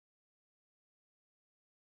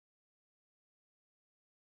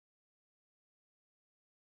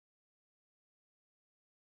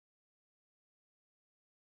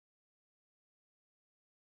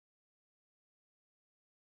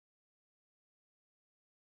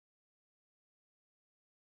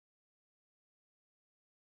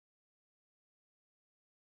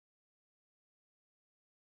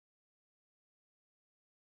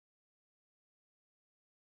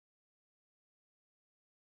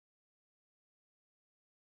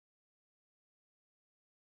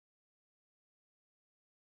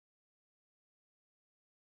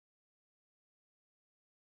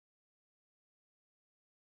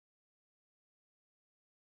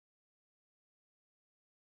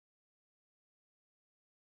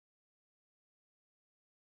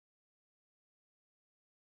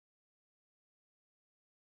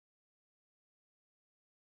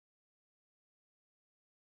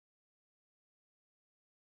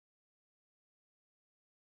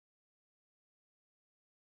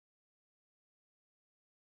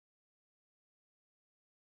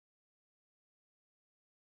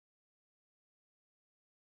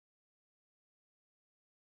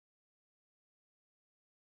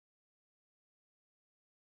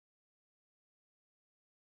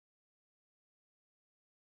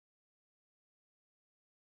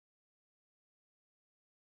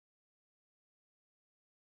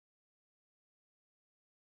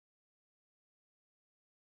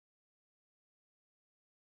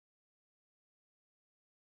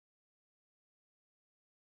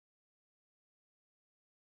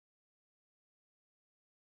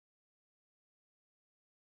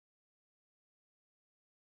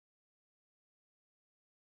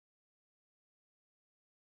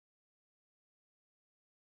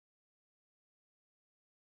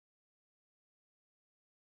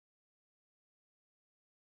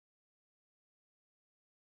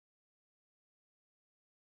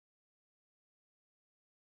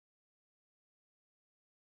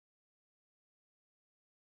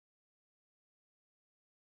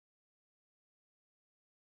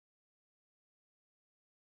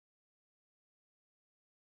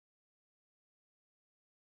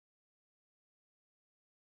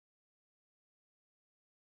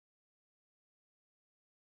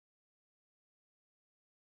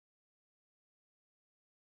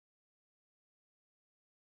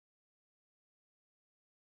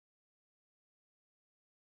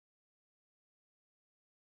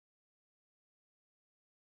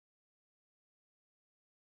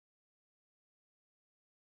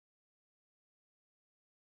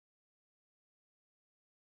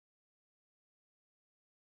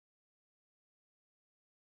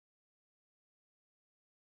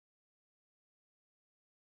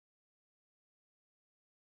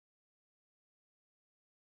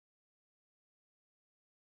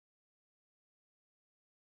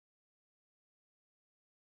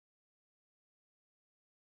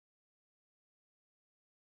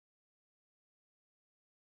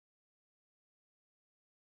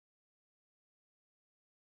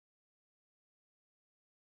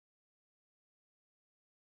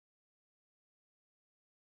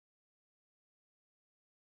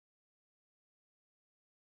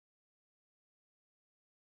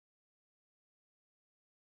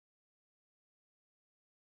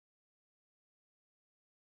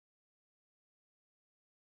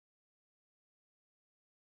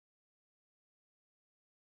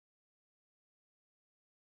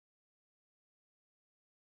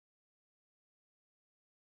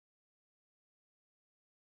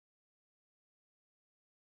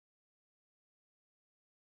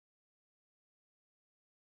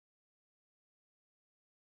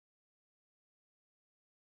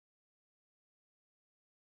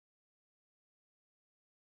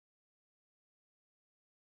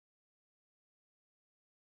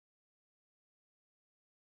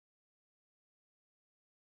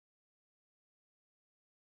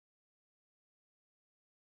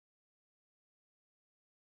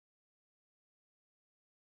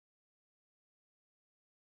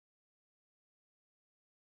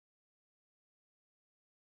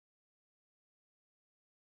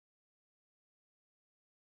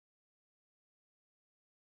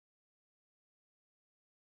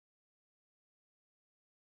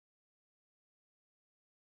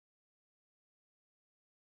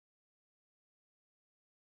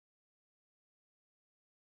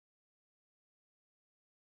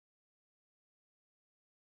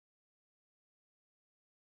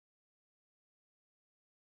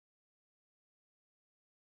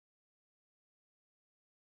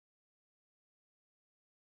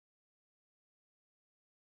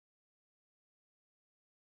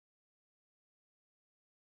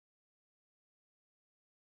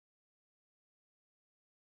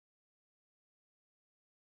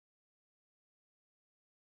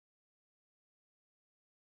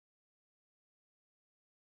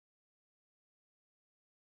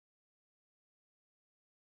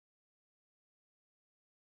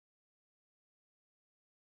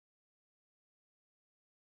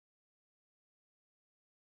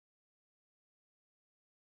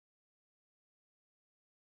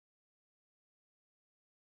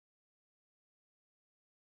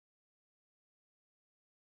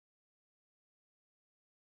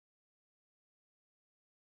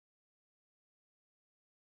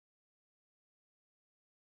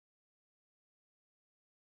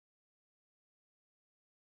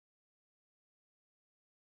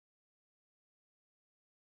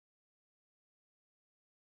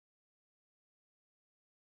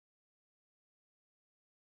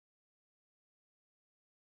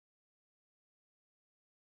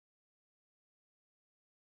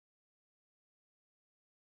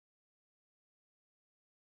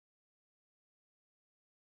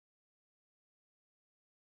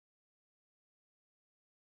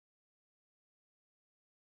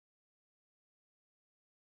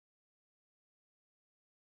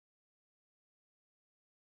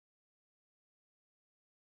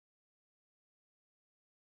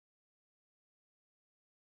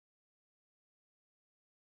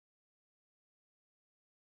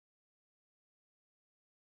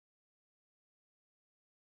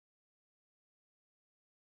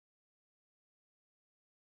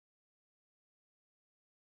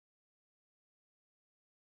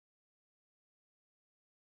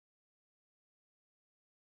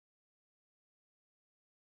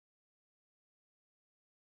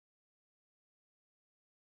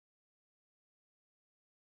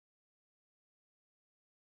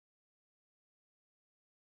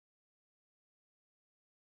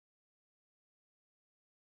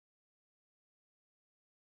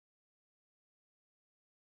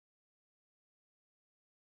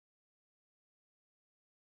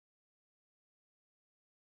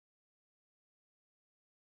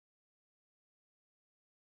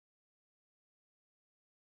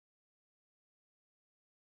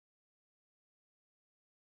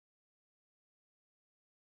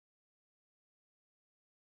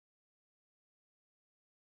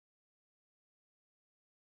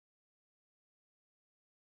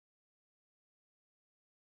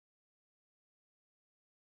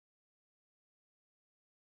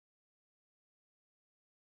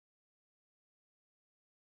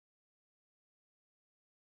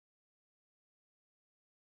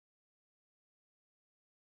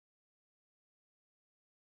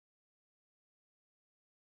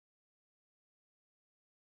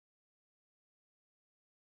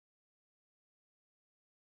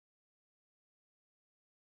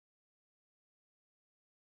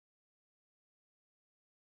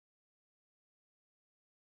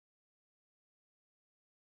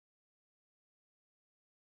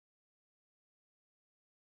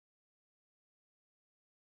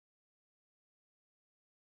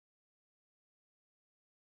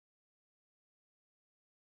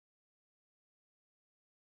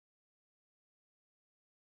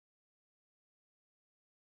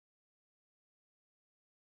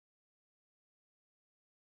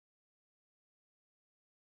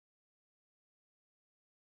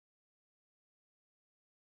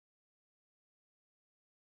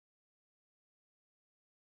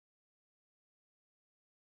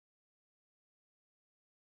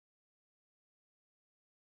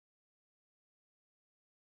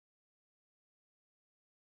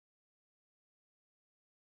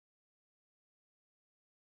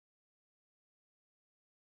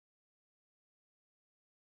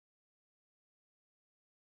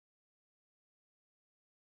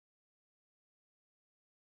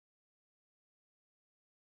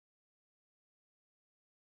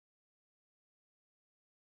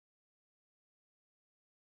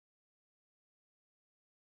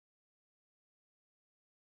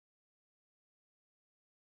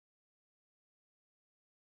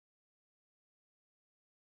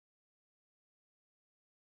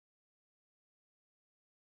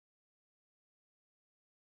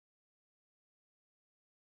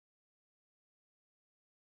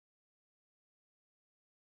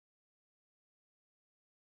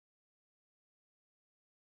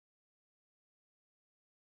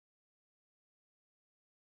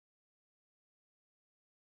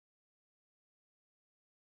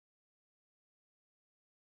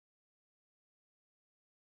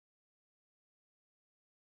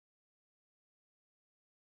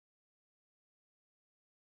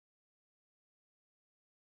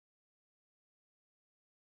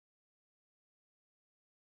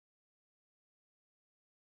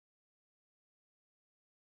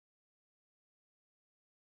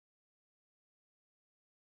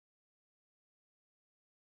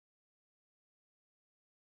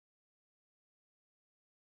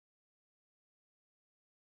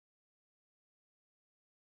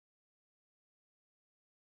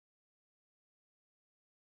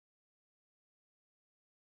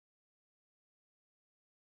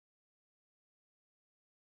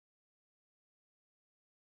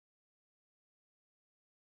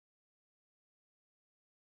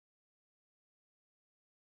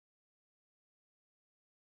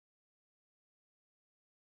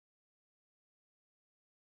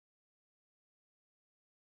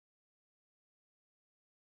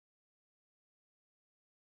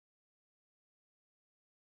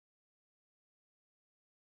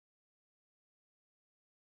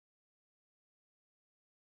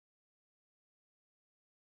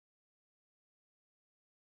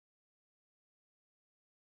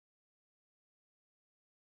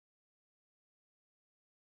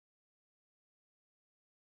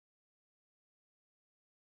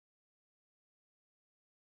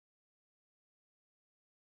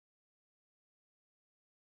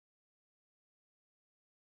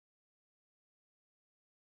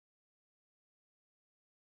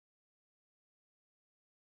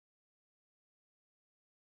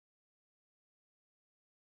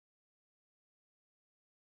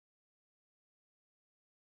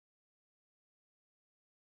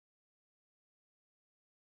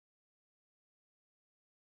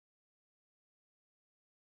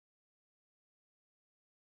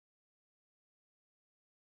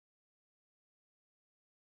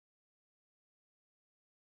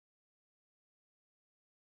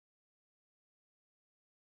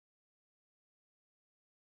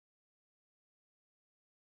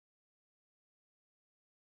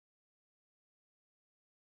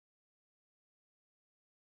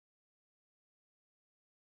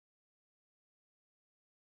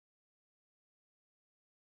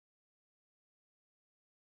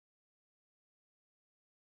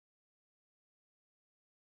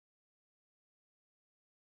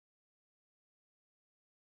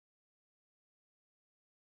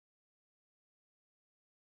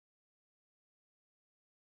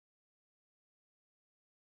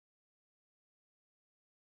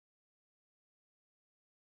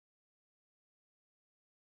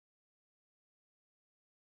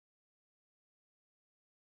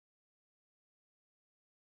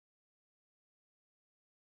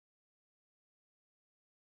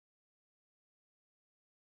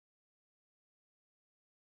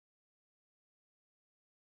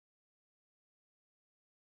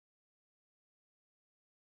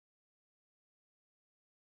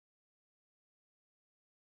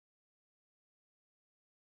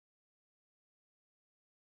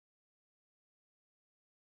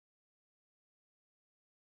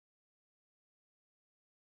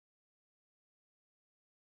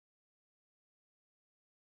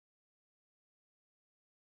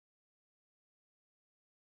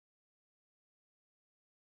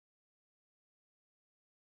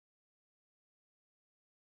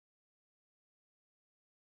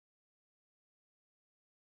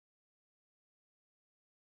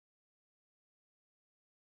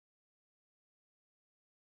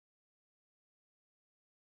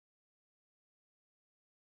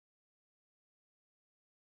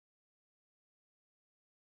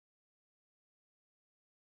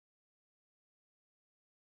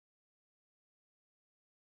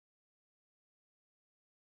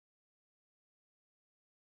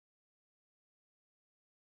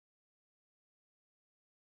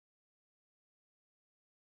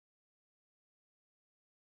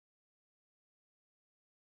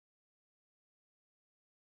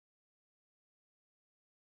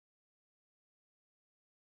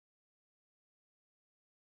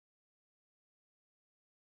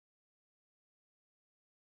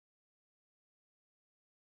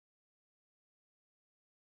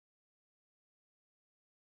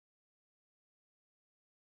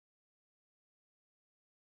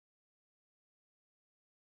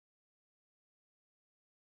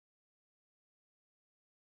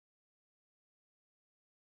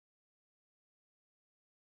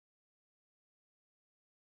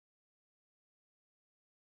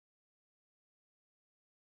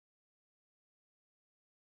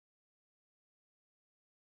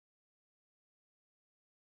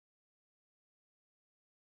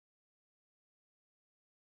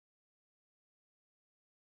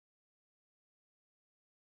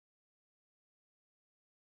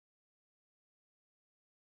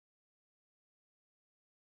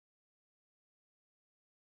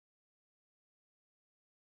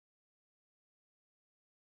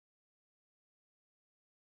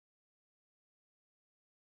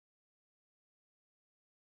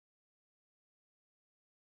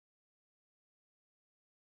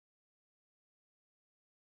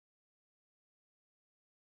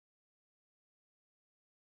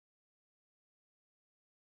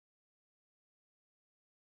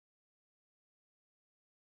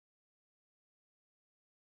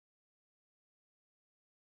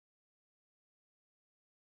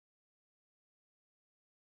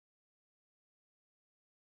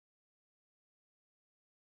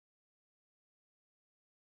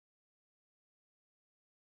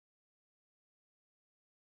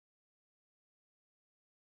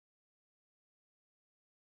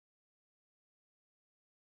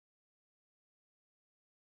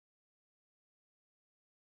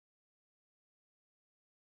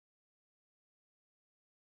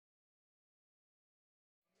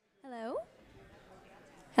Hello?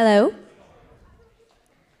 Hello?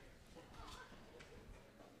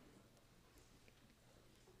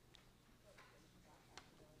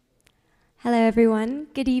 Hello, everyone.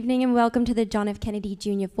 Good evening and welcome to the John F. Kennedy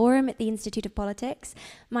Jr. Forum at the Institute of Politics.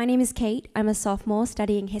 My name is Kate. I'm a sophomore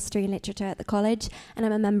studying history and literature at the college, and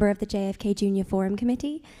I'm a member of the JFK Jr. Forum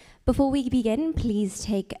Committee. Before we begin, please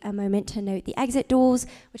take a moment to note the exit doors,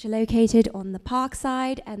 which are located on the park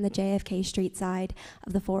side and the JFK Street side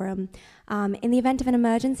of the forum. In the event of an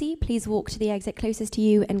emergency, please walk to the exit closest to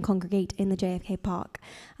you and congregate in the JFK Park.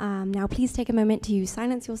 Now, please take a moment to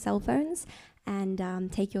silence your cell phones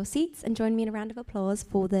and take your seats and join me in a round of applause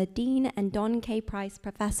for the Dean and Don K. Price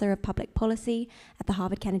Professor of Public Policy at the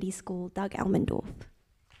Harvard Kennedy School, Doug Elmendorf.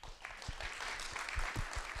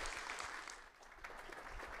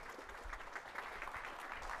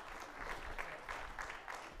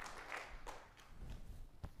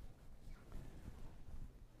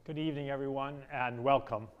 Good evening, everyone, and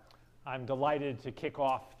welcome. I'm delighted to kick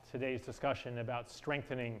off today's discussion about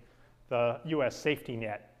strengthening the U.S. safety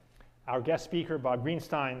net. Our guest speaker, Bob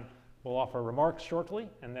Greenstein, will offer remarks shortly,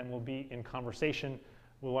 and then we'll be in conversation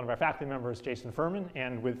with one of our faculty members, Jason Furman,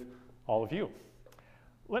 and with all of you.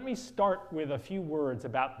 Let me start with a few words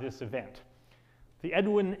about this event. The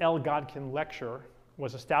Edwin L. Godkin Lecture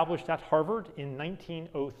was established at Harvard in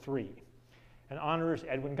 1903 and honors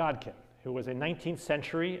Edwin Godkin, who was a 19th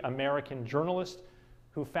century American journalist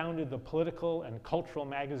who founded the political and cultural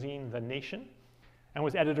magazine The Nation and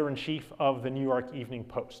was editor-in-chief of the New York Evening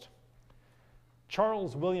Post.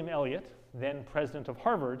 Charles William Eliot, then president of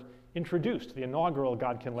Harvard, introduced the inaugural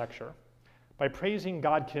Godkin Lecture by praising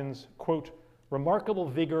Godkin's, quote, remarkable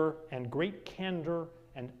vigor and great candor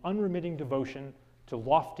and unremitting devotion to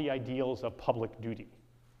lofty ideals of public duty,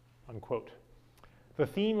 unquote. The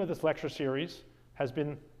theme of this lecture series has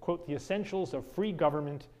been, quote, the essentials of free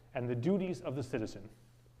government and the duties of the citizen.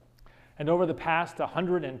 And over the past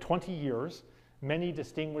 120 years, many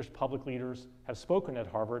distinguished public leaders have spoken at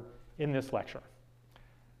Harvard in this lecture.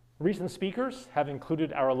 Recent speakers have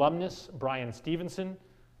included our alumnus, Brian Stevenson,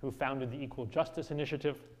 who founded the Equal Justice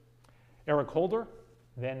Initiative, Eric Holder,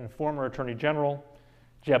 then former Attorney General,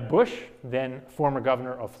 Jeb Bush, then former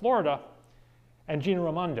governor of Florida, and Gina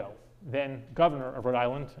Raimondo, then governor of Rhode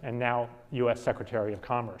Island and now U.S. Secretary of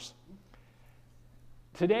Commerce.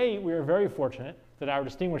 Today, we are very fortunate that our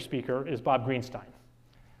distinguished speaker is Bob Greenstein.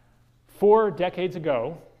 4 decades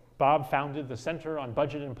ago, Bob founded the Center on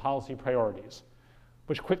Budget and Policy Priorities,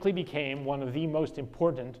 which quickly became one of the most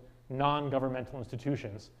important non-governmental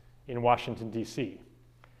institutions in Washington, D.C.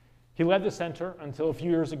 He led the center until a few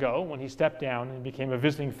years ago when he stepped down and became a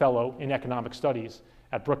visiting fellow in economic studies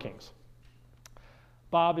at Brookings.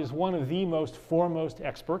 Bob is one of the most foremost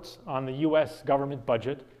experts on the U.S. government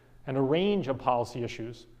budget and a range of policy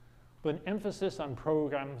issues, with an emphasis on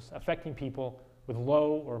programs affecting people with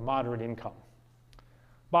low or moderate income.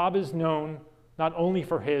 Bob is known not only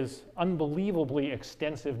for his unbelievably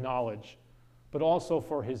extensive knowledge, but also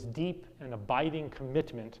for his deep and abiding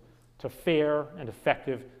commitment to fair and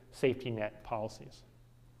effective safety net policies.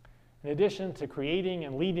 In addition to creating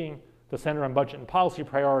and leading the Center on Budget and Policy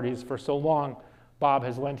Priorities for so long, Bob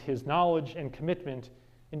has lent his knowledge and commitment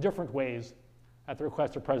in different ways at the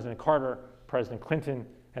request of President Carter, President Clinton,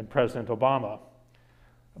 and President Obama.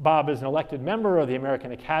 Bob is an elected member of the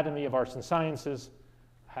American Academy of Arts and Sciences,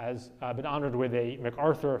 has been honored with a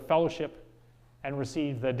MacArthur Fellowship, and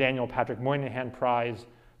received the Daniel Patrick Moynihan Prize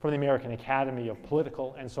from the American Academy of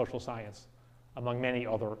Political and Social Science, among many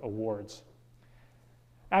other awards.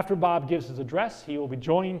 After Bob gives his address, he will be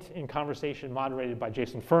joined in conversation moderated by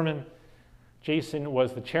Jason Furman. Jason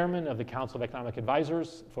was the chairman of the Council of Economic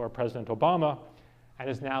Advisors for President Obama and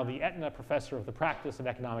is now the Aetna Professor of the Practice of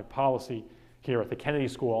Economic Policy here at the Kennedy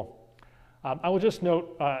School. I will just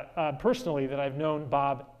note personally that I've known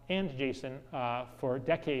Bob and Jason for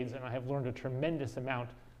decades, and I have learned a tremendous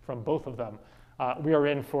amount from both of them. We are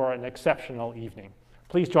in for an exceptional evening.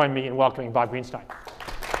 Please join me in welcoming Bob Greenstein.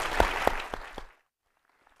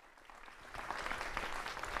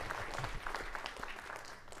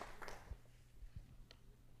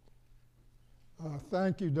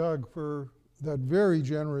 Thank you, Doug, for that very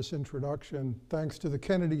generous introduction. Thanks to the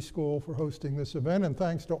Kennedy School for hosting this event, and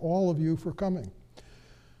thanks to all of you for coming.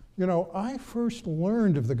 You know, I first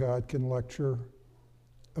learned of the Godkin Lecture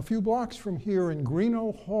a few blocks from here in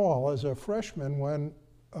Greenough Hall as a freshman when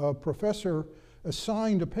a professor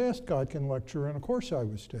assigned a past Godkin Lecture in a course I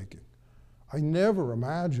was taking. I never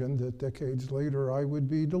imagined that decades later I would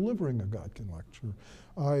be delivering a Godkin Lecture.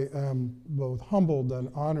 I am both humbled and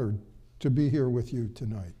honored to be here with you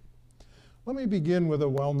tonight. Let me begin with a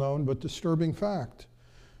well-known but disturbing fact.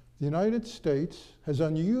 The United States has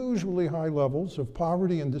unusually high levels of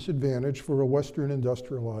poverty and disadvantage for a Western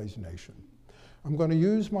industrialized nation. I'm going to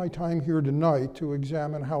use my time here tonight to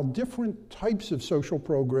examine how different types of social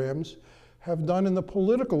programs have done in the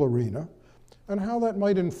political arena and how that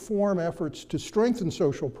might inform efforts to strengthen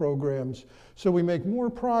social programs so we make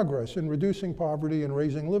more progress in reducing poverty and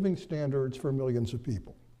raising living standards for millions of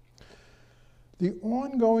people. The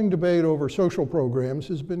ongoing debate over social programs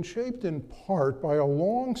has been shaped in part by a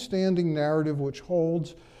long-standing narrative which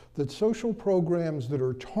holds that social programs that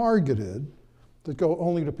are targeted, that go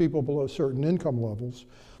only to people below certain income levels,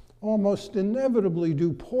 almost inevitably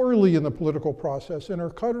do poorly in the political process and are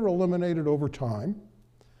cut or eliminated over time.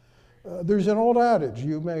 There's an old adage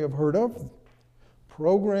you may have heard of: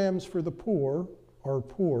 programs for the poor are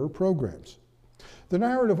poor programs. The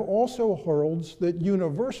narrative also holds that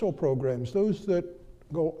universal programs, those that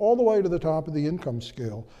go all the way to the top of the income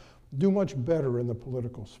scale, do much better in the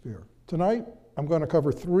political sphere. Tonight, I'm going to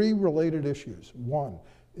cover three related issues. One,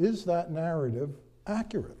 is that narrative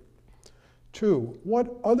accurate? Two,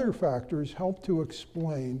 what other factors help to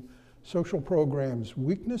explain social programs'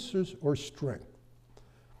 weaknesses or strength?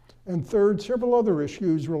 And third, several other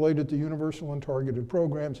issues related to universal and targeted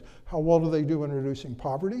programs. How well do they do in reducing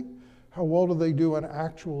poverty? How well do they do in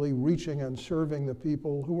actually reaching and serving the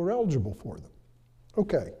people who are eligible for them?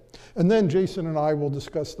 Okay, and then Jason and I will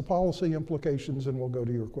discuss the policy implications and we'll go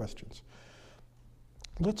to your questions.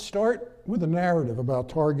 Let's start with a narrative about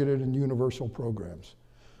targeted and universal programs.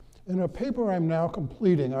 In a paper I'm now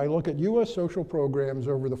completing, I look at US social programs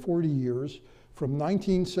over the 40 years from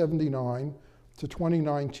 1979 to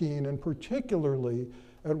 2019, and particularly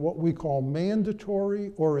at what we call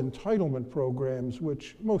mandatory or entitlement programs,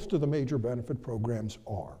 which most of the major benefit programs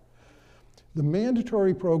are. The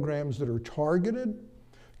mandatory programs that are targeted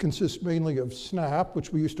consist mainly of SNAP,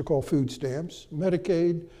 which we used to call food stamps,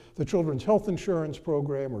 Medicaid, the Children's Health Insurance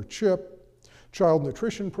Program, or CHIP, child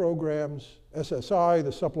nutrition programs, SSI,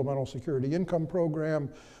 the Supplemental Security Income Program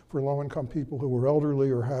for low-income people who are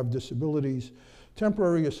elderly or have disabilities,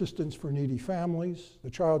 temporary assistance for needy families, the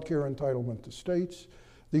child care entitlement to states,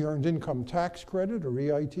 the Earned Income Tax Credit, or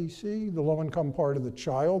EITC, the low-income part of the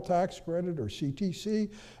Child Tax Credit, or CTC,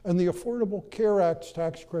 and the Affordable Care Act's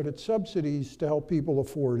tax credit subsidies to help people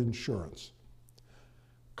afford insurance.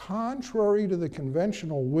 Contrary to the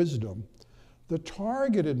conventional wisdom, the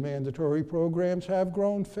targeted mandatory programs have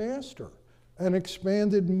grown faster and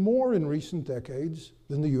expanded more in recent decades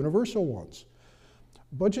than the universal ones.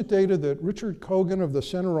 Budget data that Richard Kogan of the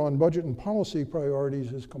Center on Budget and Policy Priorities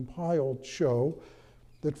has compiled show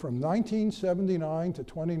that from 1979 to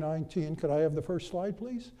 2019, could I have the first slide,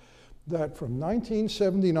 please? That from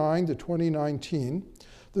 1979 to 2019,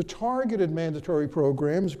 the targeted mandatory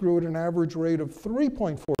programs grew at an average rate of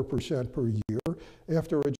 3.4% per year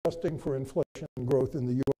after adjusting for inflation and growth in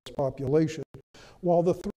the US population, while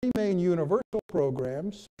the three main universal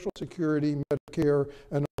programs, Social Security, Medicare,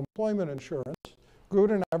 and unemployment insurance, grew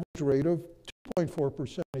at an average rate of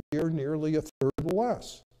 2.4% a year, nearly a third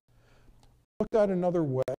less. Looked at another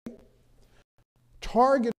way,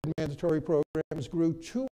 targeted mandatory programs grew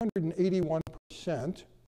 281%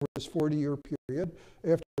 over this 40-year period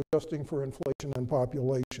after adjusting for inflation and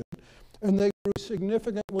population, and they grew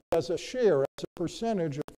significantly as a share, as a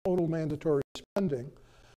percentage of total mandatory spending,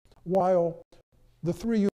 while the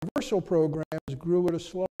three universal programs grew at a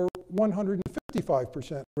slower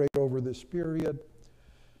 155% rate over this period,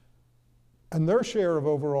 and their share of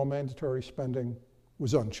overall mandatory spending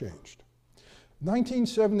was unchanged.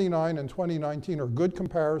 1979 and 2019 are good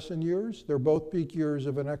comparison years. They're both peak years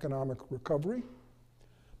of an economic recovery.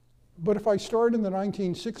 But if I start in the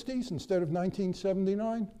 1960s instead of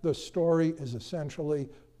 1979, the story is essentially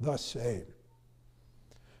the same.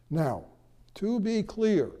 Now, to be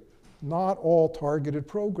clear, not all targeted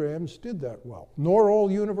programs did that well, nor all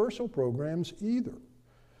universal programs either.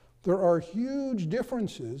 There are huge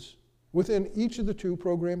differences within each of the two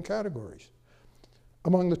program categories.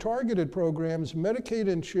 Among the targeted programs, Medicaid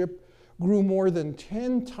and CHIP grew more than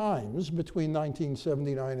 10 times between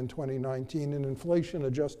 1979 and 2019 in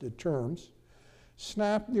inflation-adjusted terms.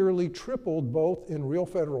 SNAP nearly tripled both in real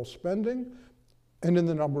federal spending and in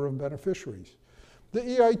the number of beneficiaries. The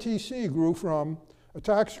EITC grew from a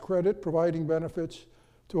tax credit providing benefits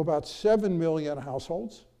to about 7 million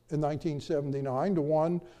households in 1979 to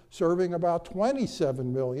one serving about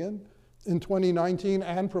 27 million in 2019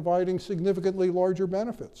 and providing significantly larger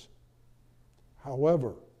benefits.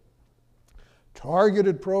 However,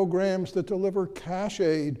 targeted programs that deliver cash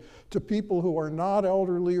aid to people who are not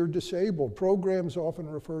elderly or disabled, programs often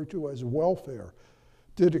referred to as welfare,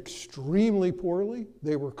 did extremely poorly.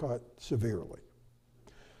 They were cut severely.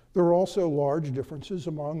 There also large differences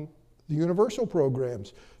among the universal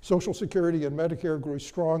programs. Social Security and Medicare grew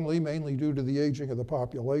strongly, mainly due to the aging of the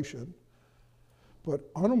population. But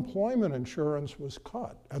unemployment insurance was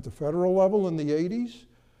cut at the federal level in the 80s,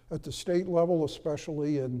 at the state level,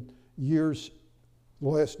 especially in years, the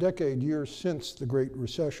last decade, years since the Great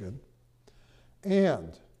Recession.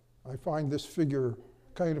 And I find this figure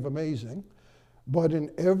kind of amazing, but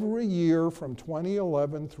in every year from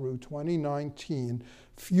 2011 through 2019,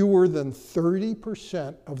 fewer than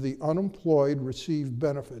 30% of the unemployed received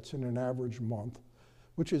benefits in an average month,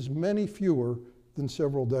 which is many fewer than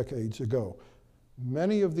several decades ago.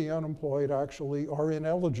 Many of the unemployed actually are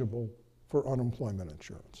ineligible for unemployment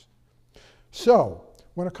insurance. So,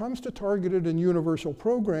 when it comes to targeted and universal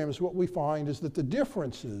programs, what we find is that the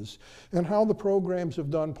differences in how the programs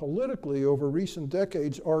have done politically over recent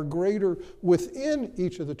decades are greater within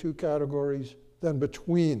each of the two categories than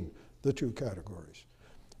between the two categories.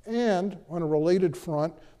 And on a related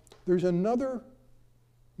front, there's another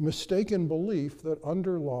mistaken belief that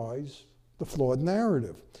underlies the flawed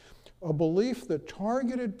narrative. A belief that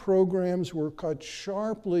targeted programs were cut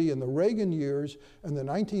sharply in the Reagan years and the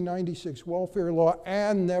 1996 welfare law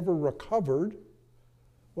and never recovered,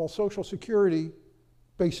 while Social Security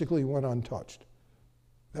basically went untouched.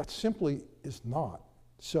 That simply is not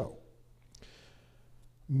so.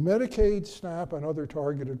 Medicaid, SNAP, and other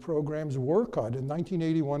targeted programs were cut in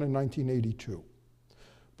 1981 and 1982.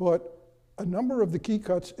 But a number of the key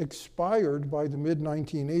cuts expired by the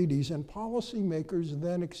mid-1980s, and policymakers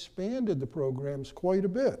then expanded the programs quite a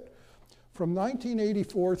bit. From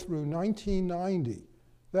 1984 through 1990,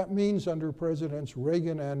 that means under Presidents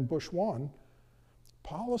Reagan and Bush 1,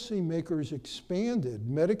 policymakers expanded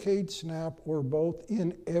Medicaid, SNAP, or both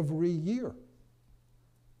in every year.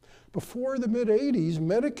 Before the mid-80s,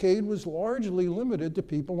 Medicaid was largely limited to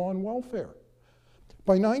people on welfare.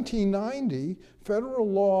 By 1990, federal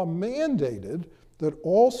law mandated that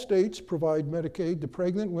all states provide Medicaid to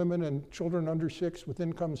pregnant women and children under 6 with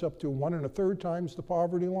incomes up to 1 1/3 times the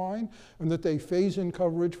poverty line, and that they phase in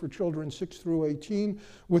coverage for children 6 through 18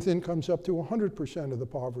 with incomes up to 100% of the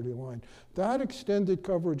poverty line. That extended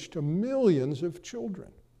coverage to millions of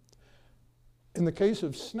children. In the case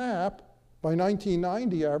of SNAP, by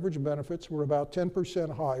 1990, average benefits were about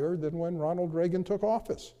 10% higher than when Ronald Reagan took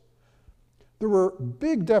office. There were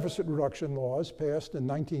big deficit reduction laws passed in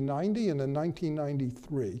 1990 and in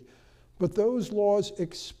 1993, but those laws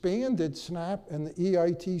expanded SNAP and the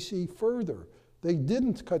EITC further. They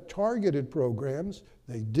didn't cut targeted programs,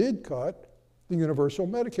 they did cut the universal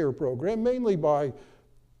Medicare program, mainly by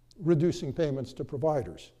reducing payments to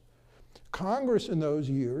providers. Congress in those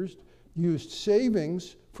years used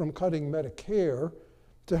savings from cutting Medicare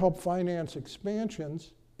to help finance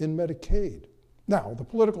expansions in Medicaid. Now, the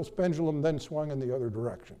political pendulum then swung in the other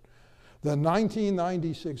direction. The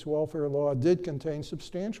 1996 welfare law did contain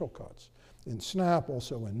substantial cuts in SNAP,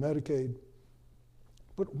 also in Medicaid.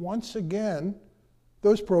 But once again,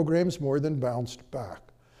 those programs more than bounced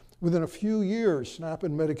back. Within a few years, SNAP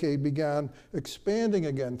and Medicaid began expanding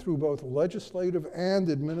again through both legislative and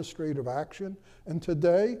administrative action. And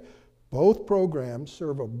today, both programs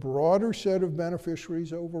serve a broader set of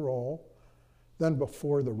beneficiaries overall than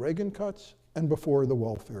before the Reagan cuts and before the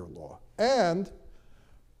welfare law. And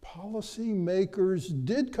policymakers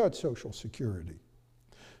did cut Social Security.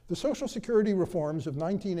 The Social Security reforms of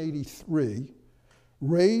 1983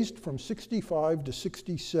 raised from 65 to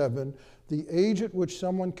 67 the age at which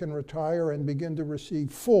someone can retire and begin to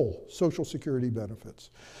receive full Social Security benefits.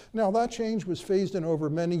 Now, that change was phased in over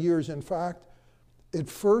many years. In fact, it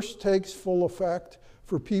first takes full effect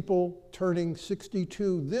for people turning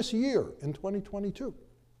 62 this year in 2022.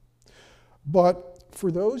 But for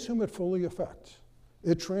those whom it fully affects,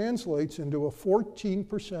 it translates into a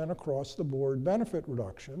 14% across the board benefit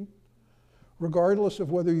reduction, regardless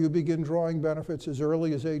of whether you begin drawing benefits as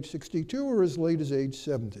early as age 62 or as late as age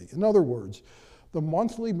 70. In other words, the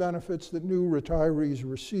monthly benefits that new retirees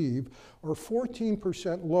receive are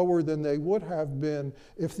 14% lower than they would have been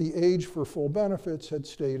if the age for full benefits had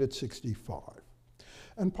stayed at 65.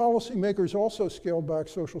 And policymakers also scaled back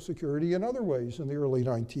Social Security in other ways in the early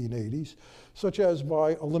 1980s, such as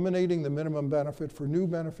by eliminating the minimum benefit for new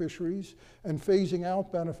beneficiaries and phasing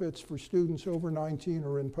out benefits for students over 19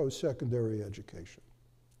 or in post-secondary education.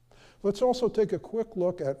 Let's also take a quick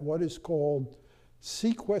look at what is called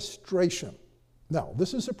sequestration. Now,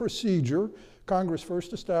 this is a procedure Congress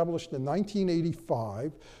first established in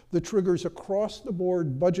 1985 that triggers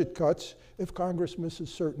across-the-board budget cuts if Congress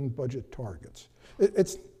misses certain budget targets.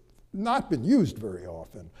 It's not been used very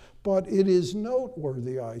often. But it is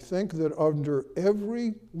noteworthy, I think, that under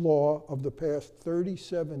every law of the past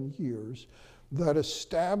 37 years that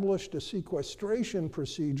established a sequestration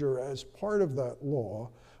procedure as part of that law,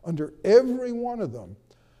 under every one of them,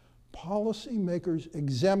 policymakers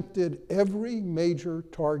exempted every major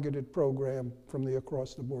targeted program from the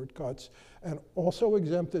across-the-board cuts and also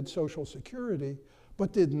exempted Social Security,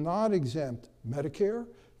 but did not exempt Medicare,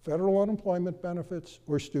 federal unemployment benefits,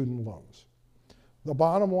 or student loans. The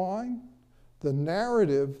bottom line, the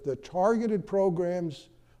narrative that targeted programs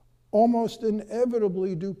almost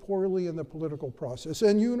inevitably do poorly in the political process,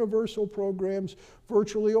 and universal programs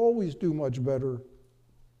virtually always do much better,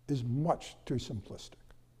 is much too simplistic.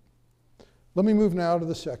 Let me move now to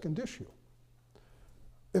the second issue.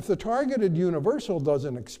 If the targeted universal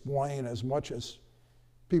doesn't explain as much as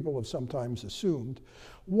people have sometimes assumed,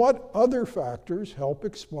 what other factors help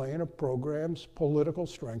explain a program's political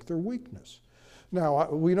strength or weakness? Now,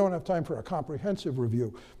 we don't have time for a comprehensive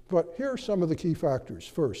review, but here are some of the key factors.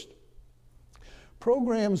 First,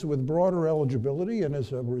 programs with broader eligibility and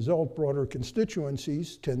as a result broader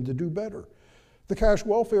constituencies tend to do better. The cash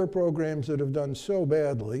welfare programs that have done so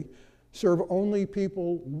badly serve only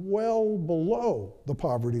people well below the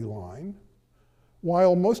poverty line,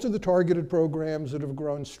 while most of the targeted programs that have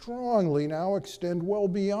grown strongly now extend well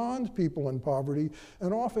beyond people in poverty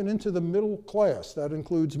and often into the middle class. That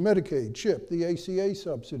includes Medicaid, CHIP, the ACA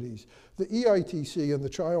subsidies, the EITC, and the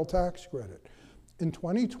child tax credit. In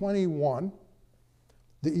 2021,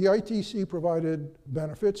 the EITC provided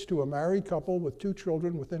benefits to a married couple with 2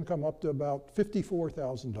 children with income up to about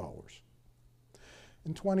 $54,000.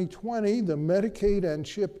 In 2020, the Medicaid and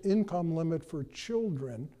CHIP income limit for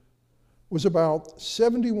children was about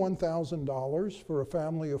 $71,000 for a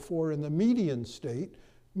family of 4 in the median state,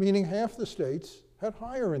 meaning half the states had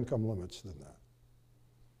higher income limits than that.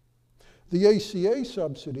 The ACA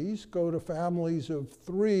subsidies go to families of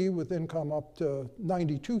 3 with income up to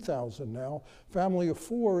 $92,000 now. Family of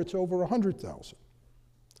 4, it's over $100,000.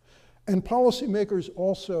 And policymakers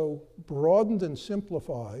also broadened and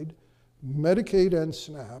simplified Medicaid and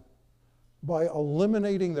SNAP by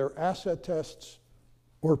eliminating their asset tests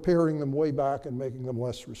or paring them way back and making them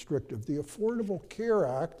less restrictive. The Affordable Care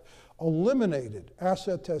Act eliminated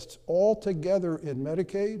asset tests altogether in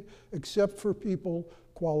Medicaid, except for people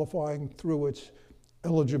qualifying through its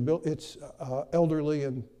elderly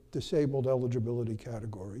and disabled eligibility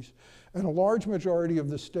categories. And a large majority of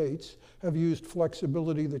the states have used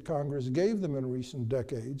flexibility that Congress gave them in recent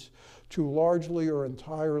decades to largely or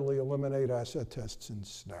entirely eliminate asset tests in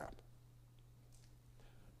SNAP.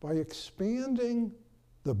 By expanding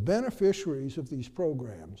the beneficiaries of these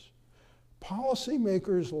programs,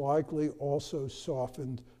 policymakers likely also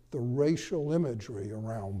softened the racial imagery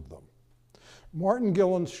around them. Martin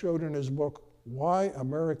Gilens showed in his book, Why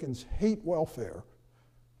Americans Hate Welfare,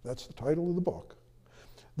 that's the title of the book,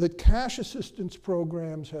 that cash assistance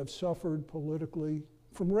programs have suffered politically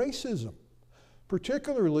from racism,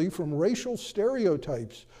 particularly from racial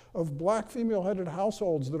stereotypes of black female-headed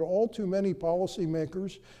households that all too many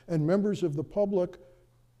policymakers and members of the public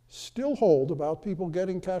still hold about people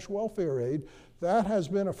getting cash welfare aid. That has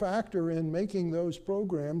been a factor in making those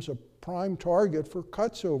programs a prime target for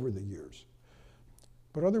cuts over the years.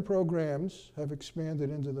 But other programs have expanded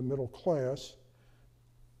into the middle class,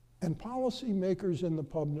 and policymakers in the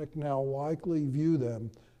public now likely view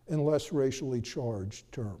them in less racially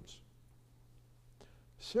charged terms.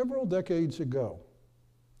 Several decades ago,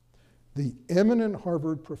 the eminent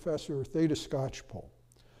Harvard professor Theda Skocpol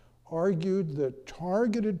argued that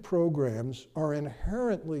targeted programs are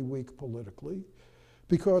inherently weak politically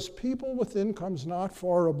because people with incomes not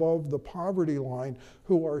far above the poverty line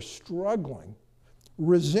who are struggling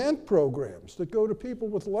resent programs that go to people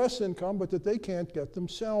with less income but that they can't get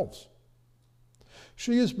themselves.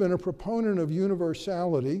 She has been a proponent of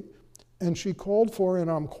universality, and she called for, and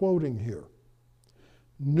I'm quoting here,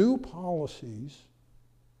 new policies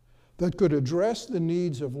that could address the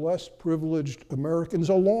needs of less privileged Americans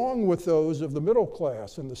along with those of the middle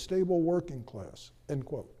class and the stable working class, end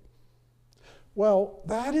quote. Well,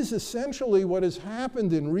 that is essentially what has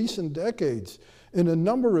happened in recent decades in a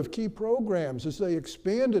number of key programs as they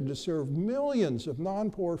expanded to serve millions of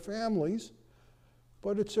non-poor families,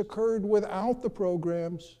 but it's occurred without the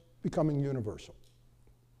programs becoming universal.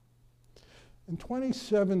 In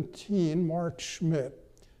 2017, Mark Schmidt,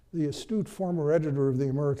 the astute former editor of the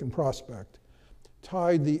American Prospect,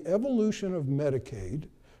 tied the evolution of Medicaid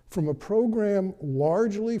from a program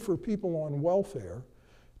largely for people on welfare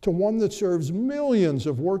to one that serves millions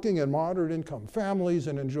of working and moderate income families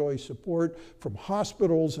and enjoys support from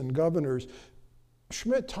hospitals and governors,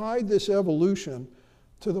 Schmidt tied this evolution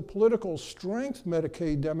to the political strength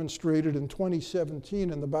Medicaid demonstrated in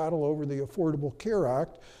 2017 in the battle over the Affordable Care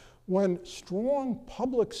Act, when strong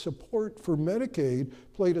public support for Medicaid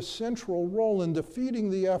played a central role in defeating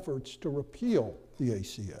the efforts to repeal the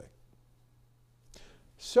ACA.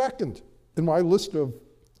 Second, in my list of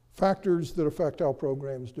factors that affect how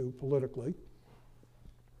programs do politically,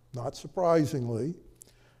 not surprisingly,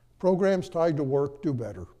 programs tied to work do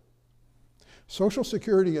better. Social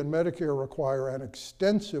Security and Medicare require an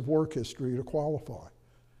extensive work history to qualify,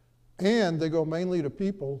 and they go mainly to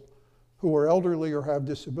people who are elderly or have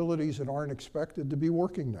disabilities and aren't expected to be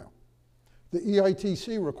working now. The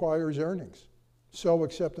EITC requires earnings. So,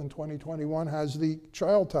 except in 2021, has the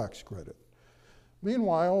child tax credit.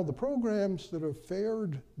 Meanwhile, the programs that have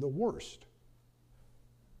fared the worst,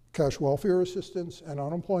 cash welfare assistance and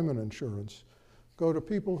unemployment insurance, go to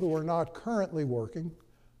people who are not currently working,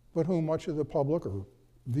 but whom much of the public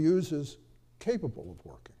views as capable of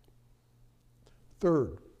working.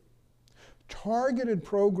 Third, targeted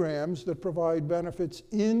programs that provide benefits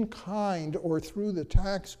in kind or through the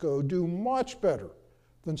tax code do much better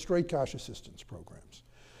than straight cash assistance programs.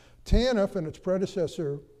 TANF and its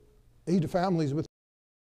predecessor, Aid to Families with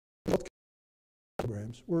Health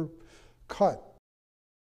programs, were cut.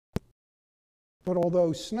 But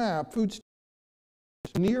although SNAP, Food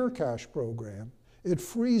Stamps, near cash program, it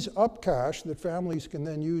frees up cash that families can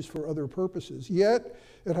then use for other purposes. Yet,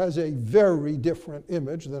 it has a very different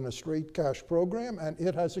image than a straight cash program, and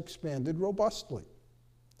it has expanded robustly.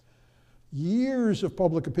 Years of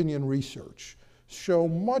public opinion research show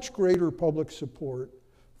much greater public support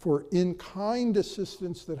for in-kind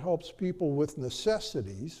assistance that helps people with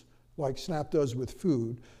necessities, like SNAP does with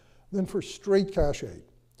food, than for straight cash aid.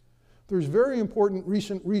 There's very important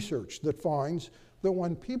recent research that finds that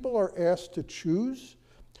when people are asked to choose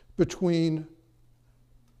between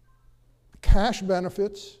cash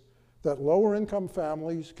benefits that lower income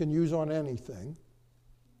families can use on anything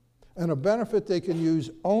and a benefit they can use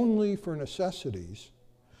only for necessities,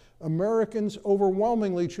 Americans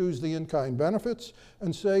overwhelmingly choose the in-kind benefits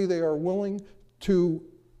and say they are willing to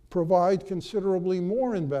provide considerably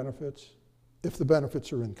more in benefits if the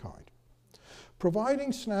benefits are in kind.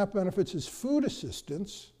 Providing SNAP benefits as food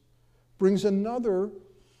assistance brings another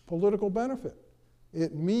political benefit.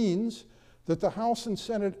 It means that the House and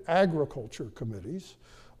Senate Agriculture Committees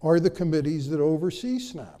are the committees that oversee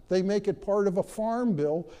SNAP. They make it part of a farm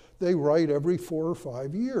bill they write every 4 or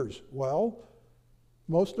 5 years. Well,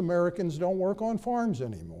 most Americans don't work on farms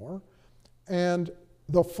anymore, and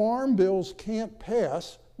the farm bills can't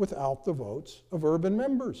pass without the votes of urban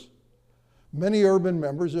members. Many urban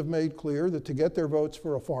members have made clear that to get their votes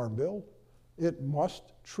for a farm bill, it must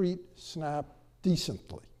treat SNAP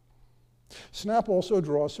decently. SNAP also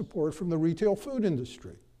draws support from the retail food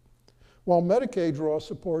industry, while Medicaid draws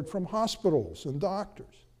support from hospitals and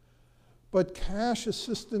doctors. But cash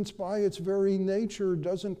assistance by its very nature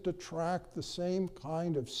doesn't attract the same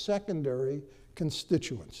kind of secondary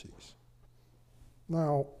constituencies.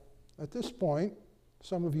 Now, at this point,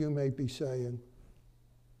 some of you may be saying,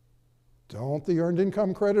 don't the earned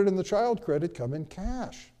income credit and the child credit come in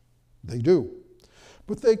cash? They do.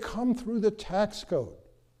 But they come through the tax code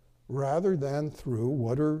rather than through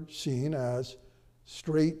what are seen as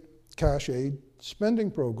straight cash aid spending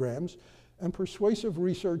programs. And persuasive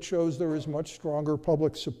research shows there is much stronger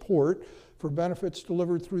public support for benefits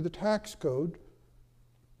delivered through the tax code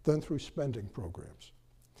than through spending programs.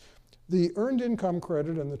 The earned income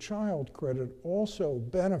credit and the child credit also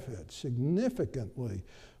benefit significantly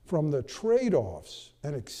from the trade-offs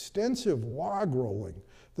and extensive log rolling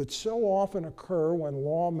that so often occur when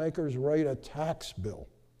lawmakers write a tax bill.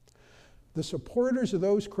 The supporters of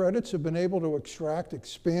those credits have been able to extract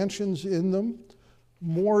expansions in them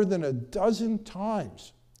more than a dozen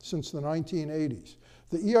times since the 1980s.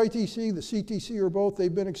 The EITC, the CTC are both,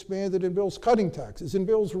 they've been expanded in bills cutting taxes, in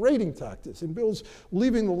bills raising taxes, in bills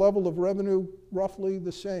leaving the level of revenue roughly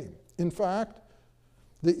the same. In fact,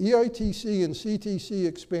 the EITC and CTC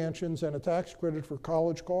expansions and a tax credit for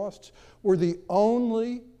college costs were the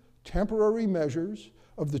only temporary measures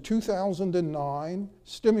of the 2009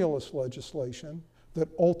 stimulus legislation that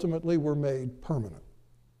ultimately were made permanent.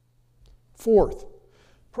 Fourth,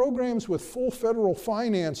 programs with full federal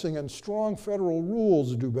financing and strong federal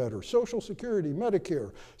rules do better. Social Security,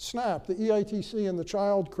 Medicare, SNAP, the EITC, and the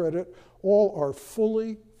child credit all are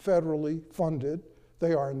fully federally funded.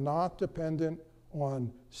 They are not dependent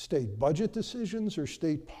on state budget decisions or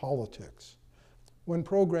state politics. When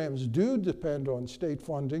programs do depend on state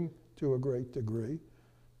funding to a great degree,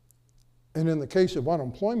 And in the case of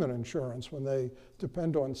unemployment insurance, when they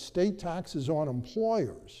depend on state taxes on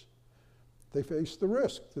employers, they face the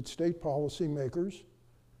risk that state policymakers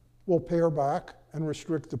will pare back and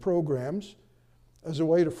restrict the programs as a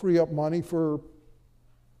way to free up money for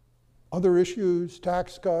other issues,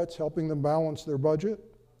 tax cuts, helping them balance their budget,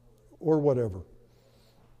 or whatever.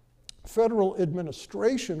 Federal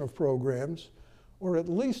administration of programs, or at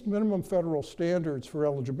least minimum federal standards for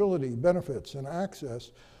eligibility, benefits, and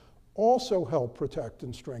access, also help protect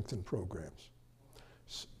and strengthen programs.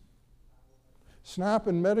 SNAP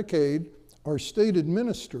and Medicaid are state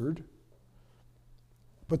administered,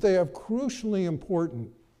 but they have crucially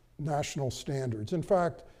important national standards. In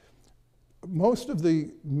fact, most of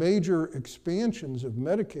the major expansions of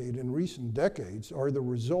Medicaid in recent decades are the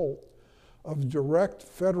result of direct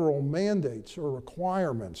federal mandates or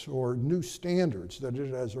requirements or new standards that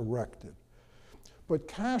it has erected. But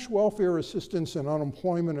cash welfare assistance and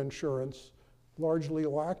unemployment insurance largely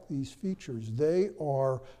lack these features. They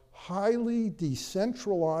are highly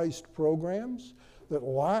decentralized programs that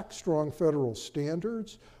lack strong federal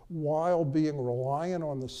standards while being reliant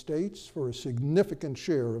on the states for a significant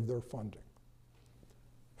share of their funding.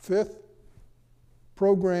 Fifth,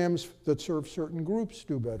 programs that serve certain groups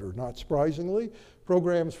do better. Not surprisingly,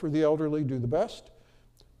 programs for the elderly do the best.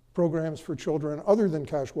 Programs for children other than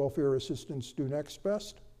cash welfare assistance do next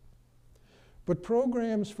best. But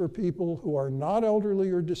programs for people who are not elderly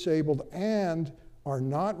or disabled and are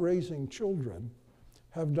not raising children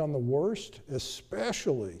have done the worst,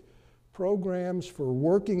 especially programs for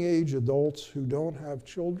working age adults who don't have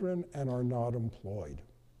children and are not employed.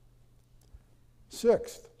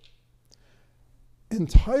 Sixth,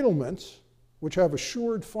 entitlements, which have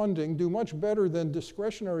assured funding, do much better than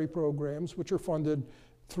discretionary programs, which are funded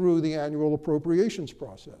through the annual appropriations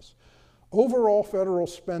process. Overall federal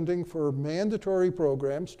spending for mandatory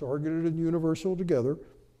programs, targeted and universal together,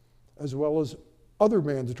 as well as other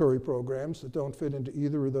mandatory programs that don't fit into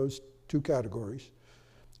either of those two categories,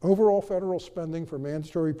 overall federal spending for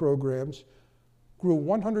mandatory programs grew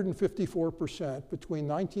 154% between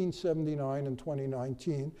 1979 and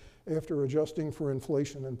 2019 after adjusting for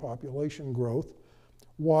inflation and population growth,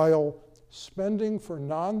 while spending for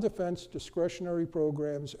non-defense discretionary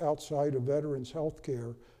programs outside of veterans' health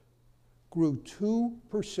care grew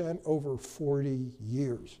 2% over 40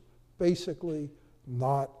 years. Basically,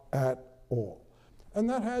 not at all. And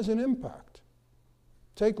that has an impact.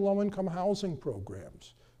 Take low-income housing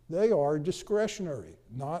programs. They are discretionary,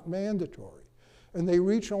 not mandatory. And they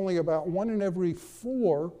reach only about 1 in every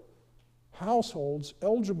 4 households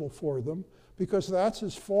eligible for them, because that's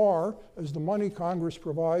as far as the money Congress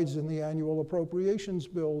provides in the annual appropriations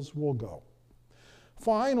bills will go.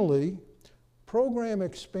 Finally, program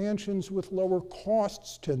expansions with lower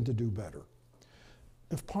costs tend to do better.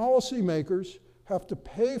 If policymakers have to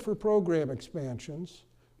pay for program expansions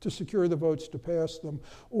to secure the votes to pass them,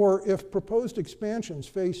 or if proposed expansions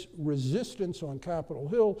face resistance on Capitol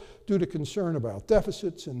Hill due to concern about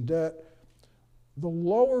deficits and debt, the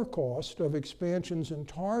lower cost of expansions in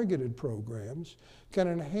targeted programs can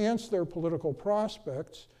enhance their political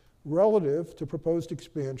prospects relative to proposed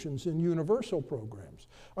expansions in universal programs.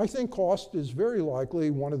 I think cost is very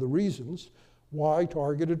likely one of the reasons why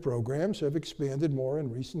targeted programs have expanded more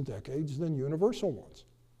in recent decades than universal ones.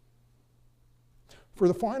 For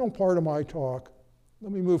the final part of my talk,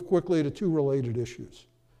 let me move quickly to 2 related issues: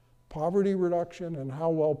 poverty reduction and how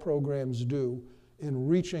well programs do in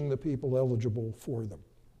reaching the people eligible for them.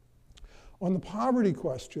 On the poverty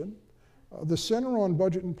question, the Center on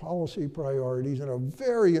Budget and Policy Priorities, in a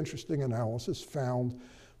very interesting analysis, found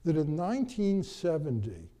that in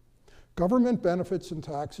 1970, government benefits and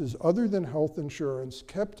taxes other than health insurance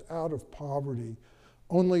kept out of poverty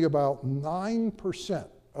only about 9%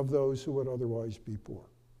 of those who would otherwise be poor.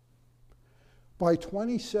 By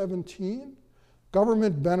 2017,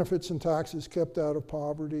 government benefits and taxes kept out of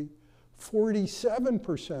poverty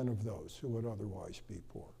 47% of those who would otherwise be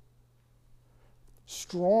poor.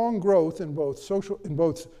 Strong growth in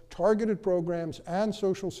both targeted programs and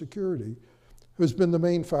Social Security has been the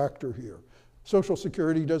main factor here. Social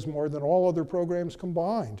Security does more than all other programs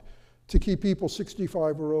combined to keep people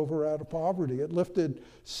 65 or over out of poverty. It lifted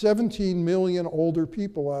 17 million older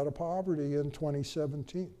people out of poverty in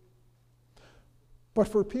 2017. But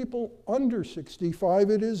for people under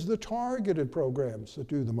 65, it is the targeted programs that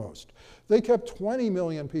do the most. They kept 20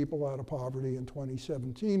 million people out of poverty in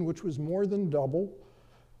 2017, which was more than double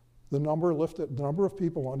the number of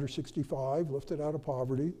people under 65 lifted out of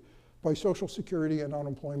poverty by Social Security and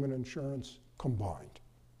unemployment insurance combined.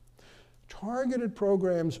 Targeted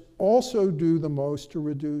programs also do the most to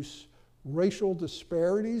reduce racial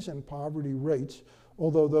disparities in poverty rates,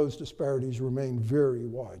 although those disparities remain very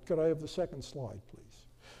wide. Could I have the second slide, please?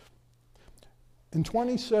 In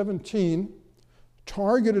 2017,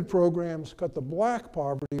 targeted programs cut the black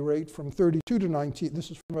poverty rate from 32 to 19.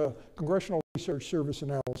 This is from a Congressional Research Service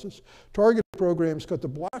analysis. Targeted programs cut the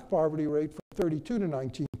black poverty rate from 32 to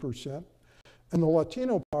 19%, and the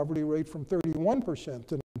Latino poverty rate from 31%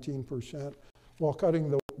 to 19%, while cutting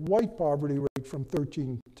the white poverty rate from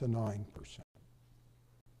 13 to 9%.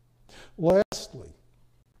 Lastly,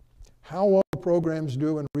 how well programs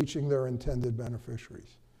do in reaching their intended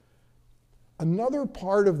beneficiaries. Another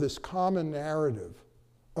part of this common narrative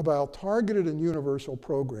about targeted and universal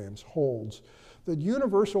programs holds that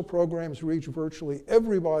universal programs reach virtually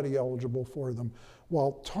everybody eligible for them,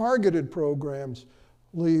 while targeted programs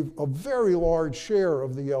leave a very large share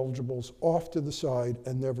of the eligibles off to the side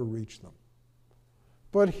and never reach them.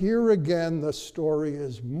 But here again, the story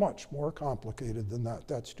is much more complicated than that.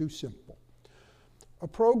 That's too simple. A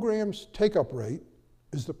program's take-up rate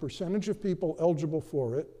is the percentage of people eligible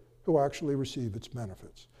for it who actually receive its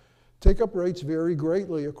benefits. Take-up rates vary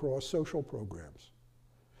greatly across social programs.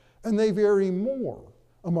 And they vary more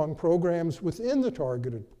among programs within the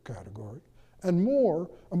targeted category and more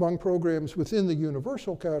among programs within the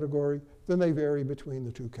universal category than they vary between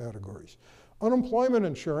the two categories. Unemployment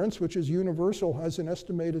insurance, which is universal, has an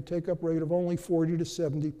estimated take-up rate of only 40 to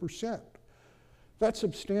 70%. That's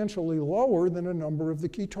substantially lower than a number of the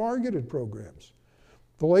key targeted programs.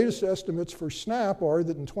 The latest estimates for SNAP are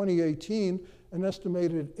that in 2018, an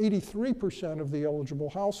estimated 83% of the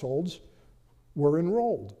eligible households were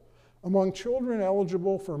enrolled. Among children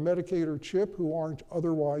eligible for Medicaid or CHIP who aren't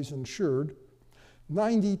otherwise insured,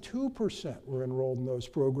 92% were enrolled in those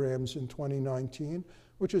programs in 2019,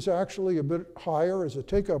 which is actually a bit higher as a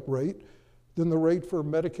take-up rate than the rate for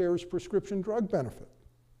Medicare's prescription drug benefit.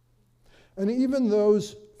 And even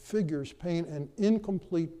those figures paint an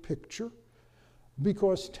incomplete picture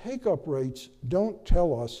because take-up rates don't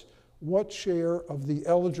tell us what share of the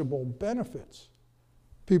eligible benefits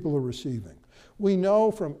people are receiving. We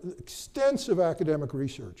know from extensive academic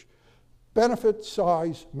research, benefit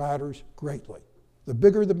size matters greatly. The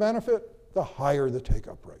bigger the benefit, the higher the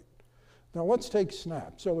take-up rate. Now let's take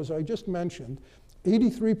SNAP. So as I just mentioned,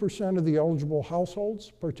 83% of the eligible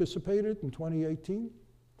households participated in 2018,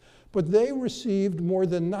 but they received more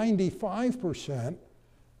than 95%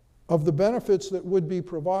 of the benefits that would be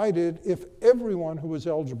provided if everyone who was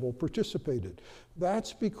eligible participated.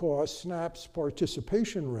 That's because SNAP's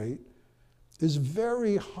participation rate is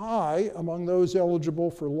very high among those eligible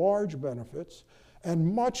for large benefits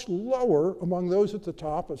and much lower among those at the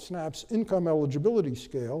top of SNAP's income eligibility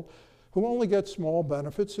scale who only get small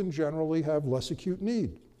benefits and generally have less acute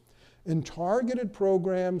need. In targeted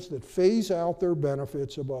programs that phase out their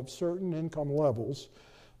benefits above certain income levels,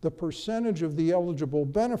 the percentage of the eligible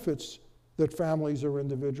benefits that families or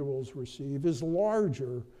individuals receive is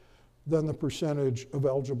larger than the percentage of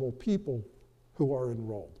eligible people who are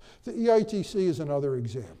enrolled. The EITC is another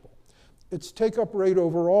example. Its take-up rate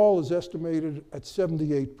overall is estimated at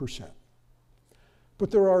 78%. But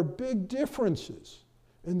there are big differences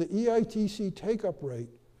in the EITC take-up rate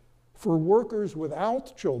for workers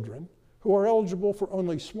without children who are eligible for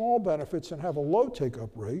only small benefits and have a low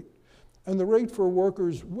take-up rate, and the rate for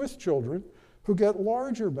workers with children who get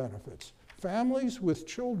larger benefits. Families with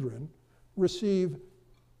children receive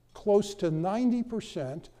close to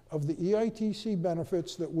 90% of the EITC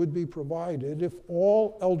benefits that would be provided if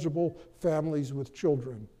all eligible families with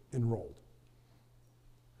children enrolled.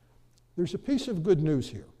 There's a piece of good news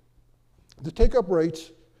here. The take-up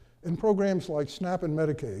rates in programs like SNAP and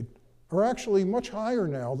Medicaid are actually much higher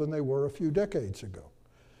now than they were a few decades ago.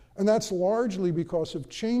 And that's largely because of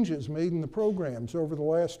changes made in the programs over the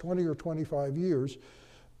last 20 or 25 years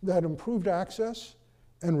that improved access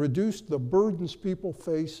and reduced the burdens people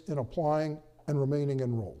face in applying and remaining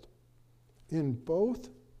enrolled. In both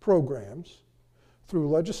programs, through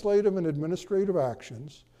legislative and administrative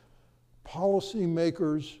actions,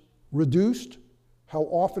 policymakers reduced how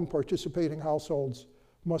often participating households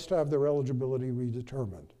must have their eligibility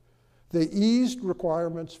redetermined. They eased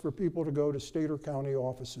requirements for people to go to state or county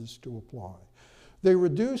offices to apply. They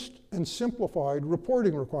reduced and simplified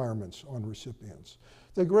reporting requirements on recipients.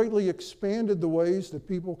 They greatly expanded the ways that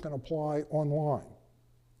people can apply online.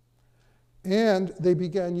 And they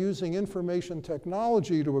began using information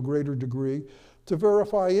technology to a greater degree to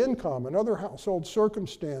verify income and other household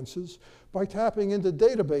circumstances by tapping into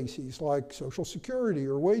databases like Social Security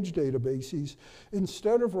or wage databases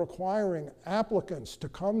instead of requiring applicants to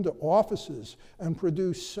come to offices and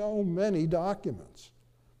produce so many documents.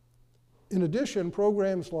 In addition,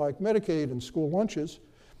 programs like Medicaid and school lunches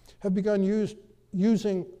have begun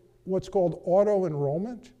using what's called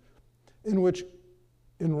auto-enrollment, in which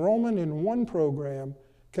enrollment in one program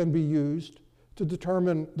can be used to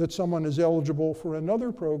determine that someone is eligible for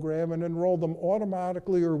another program and enroll them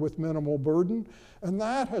automatically or with minimal burden. And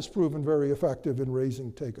that has proven very effective in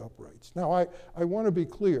raising take-up rates. Now, I want to be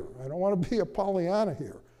clear. I don't want to be a Pollyanna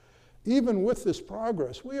here. Even with this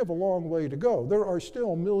progress, we have a long way to go. There are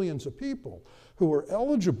still millions of people who are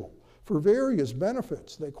eligible for various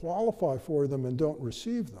benefits. They qualify for them and don't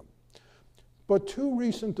receive them. But two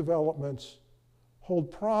recent developments hold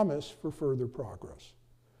promise for further progress.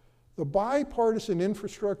 The bipartisan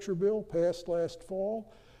infrastructure bill passed last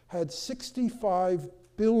fall had $65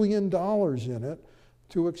 billion in it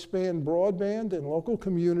to expand broadband in local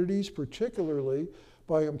communities, particularly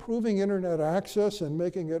by improving internet access and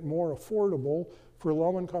making it more affordable for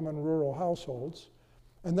low-income and rural households.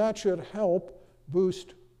 And that should help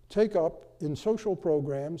boost take-up in social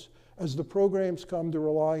programs as the programs come to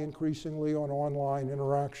rely increasingly on online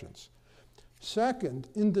interactions. Second,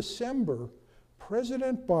 in December,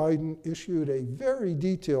 President Biden issued a very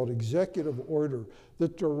detailed executive order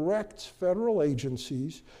that directs federal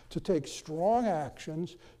agencies to take strong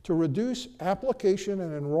actions to reduce application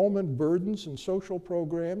and enrollment burdens in social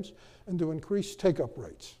programs and to increase take-up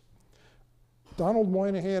rates. Donald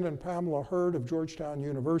Moynihan and Pamela Hurd of Georgetown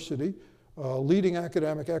University, leading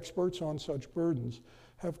academic experts on such burdens,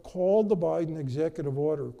 have called the Biden executive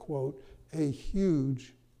order, quote, a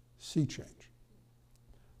huge sea change.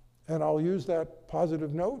 And I'll use that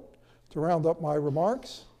positive note to round up my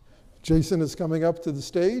remarks. Jason is coming up to the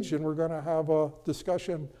stage, and we're going to have a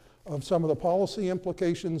discussion of some of the policy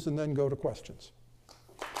implications and then go to questions.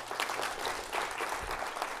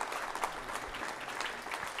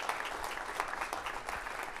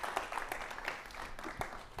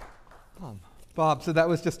 Bob, so that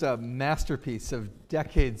was just a masterpiece of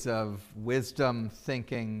decades of wisdom,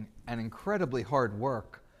 thinking, and incredibly hard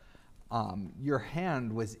work. Your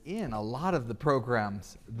hand was in a lot of the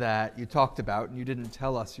programs that you talked about, and you didn't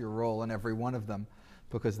tell us your role in every one of them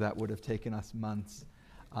because that would have taken us months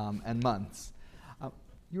and months.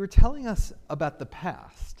 You were telling us about the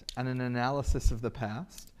past and an analysis of the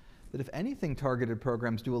past, that if anything, targeted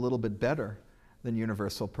programs do a little bit better than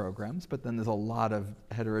universal programs, but then there's a lot of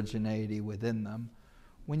heterogeneity within them.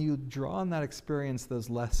 When you draw on that experience, those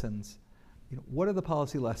lessons, what are the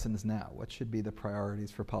policy lessons now? What should be the priorities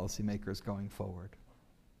for policymakers going forward?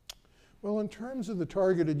 Well, in terms of the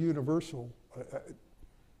targeted universal,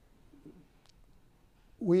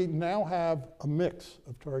 we now have a mix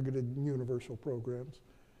of targeted and universal programs.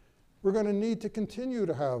 We're going to need to continue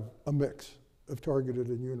to have a mix of targeted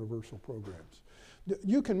and universal programs.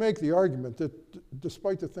 You can make the argument that,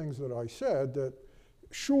 despite the things that I said, that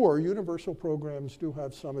sure, universal programs do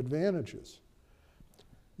have some advantages.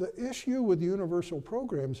 The issue with universal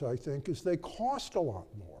programs, I think, is they cost a lot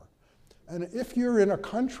more. And if you're in a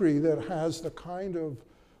country that has the kind of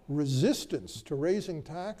resistance to raising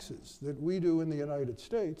taxes that we do in the United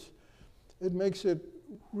States, it makes it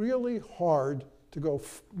really hard to go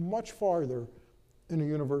much farther in a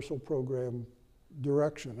universal program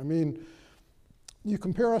direction. I mean, you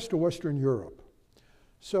compare us to Western Europe.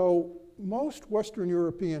 So most Western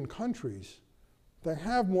European countries, they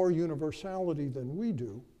have more universality than we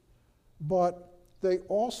do, but they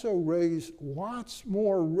also raise lots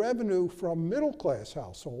more revenue from middle-class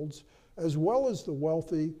households as well as the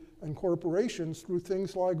wealthy and corporations through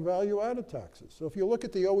things like value-added taxes. So if you look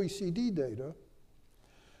at the OECD data,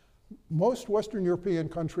 most Western European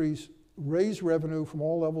countries raise revenue from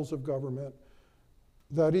all levels of government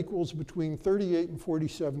that equals between 38 and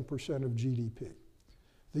 47% of GDP.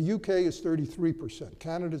 The UK is 33%,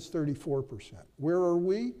 Canada's 34%. Where are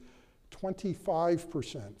we?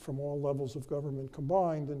 25% from all levels of government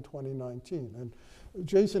combined in 2019. And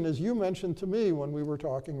Jason, as you mentioned to me when we were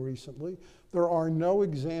talking recently, there are no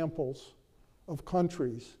examples of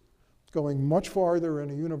countries going much farther in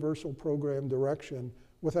a universal program direction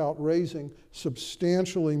without raising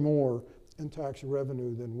substantially more in tax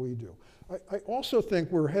revenue than we do. I also think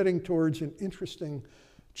we're heading towards an interesting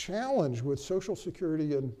challenge with Social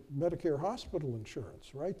Security and Medicare hospital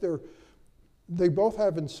insurance, right? They both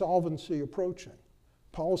have insolvency approaching.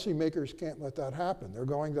 Policymakers can't let that happen. They're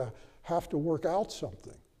going to have to work out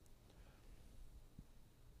something.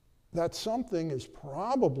 That something is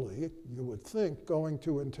probably, you would think, going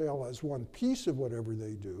to entail as one piece of whatever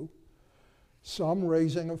they do, some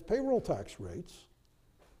raising of payroll tax rates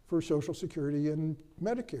for Social Security and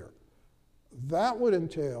Medicare. That would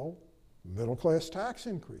entail middle-class tax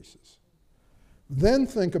increases. Then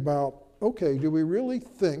think about, okay, do we really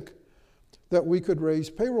think that we could raise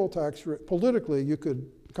payroll tax politically.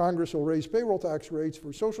 Congress will raise payroll tax rates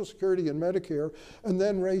for Social Security and Medicare, and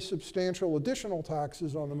then raise substantial additional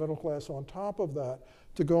taxes on the middle class on top of that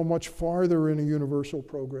to go much farther in a universal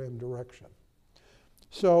program direction.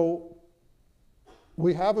 So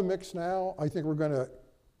we have a mix now. I think we're going to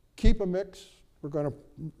keep a mix. We're going to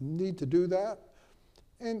need to do that.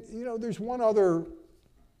 And you know, there's one other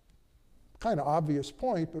kind of obvious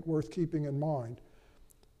point, but worth keeping in mind.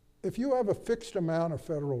 If you have a fixed amount of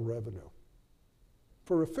federal revenue,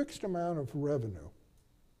 for a fixed amount of revenue,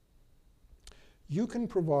 you can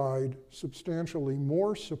provide substantially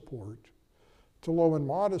more support to low and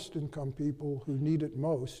modest income people who need it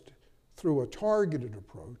most through a targeted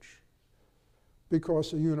approach,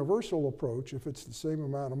 because a universal approach, if it's the same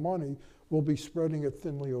amount of money, will be spreading it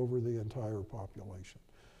thinly over the entire population.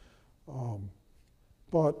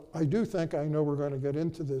 But I do think, I know we're going to get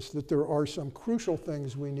into this, that there are some crucial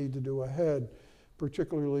things we need to do ahead,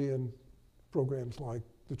 particularly in programs like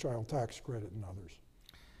the child tax credit and others.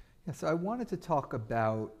 Yeah, so I wanted to talk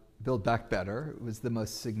about Build Back Better. It was the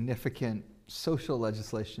most significant social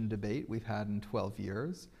legislation debate we've had in 12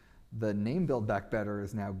 years. The name Build Back Better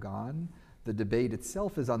is now gone. The debate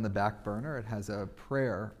itself is on the back burner. It has a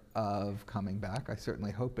prayer of coming back. I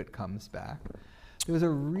certainly hope it comes back. There was a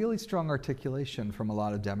really strong articulation from a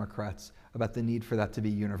lot of Democrats about the need for that to be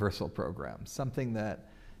universal programs, something that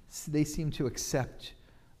they seem to accept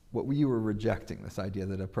what you were rejecting, this idea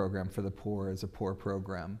that a program for the poor is a poor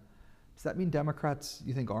program. Does that mean Democrats,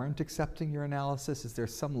 you think, aren't accepting your analysis? Is there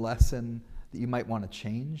some lesson that you might want to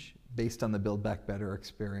change based on the Build Back Better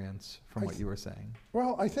experience from what you were saying?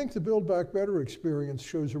 Well, I think the Build Back Better experience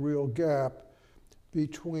shows a real gap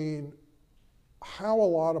between how a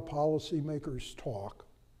lot of policymakers talk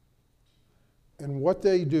and what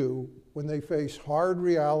they do when they face hard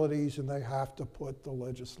realities and they have to put the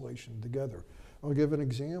legislation together. I'll give an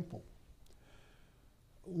example.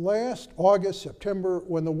 Last August, September,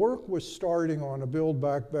 when the work was starting on a Build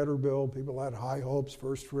Back Better bill, people had high hopes,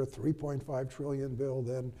 first for a $3.5 trillion bill,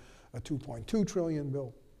 then a $2.2 trillion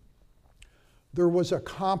bill. There was a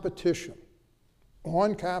competition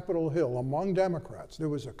on Capitol Hill among Democrats. There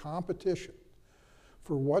was a competition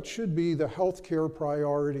for what should be the health care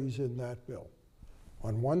priorities in that bill.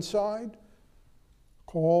 On one side,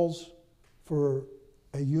 calls for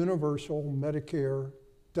a universal Medicare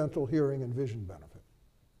dental, hearing, and vision benefit.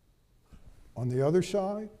 On the other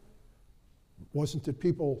side, wasn't that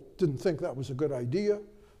people didn't think that was a good idea,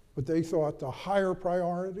 but they thought the higher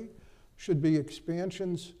priority should be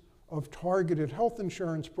expansions of targeted health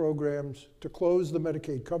insurance programs to close the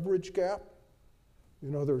Medicaid coverage gap.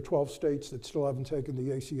 You know, there are 12 states that still haven't taken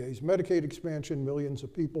the ACA's Medicaid expansion, millions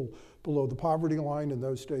of people below the poverty line in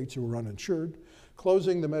those states who are uninsured,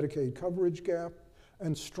 closing the Medicaid coverage gap,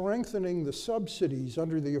 and strengthening the subsidies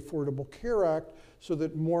under the Affordable Care Act so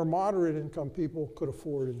that more moderate income people could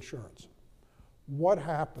afford insurance. What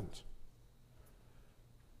happened?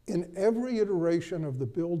 In every iteration of the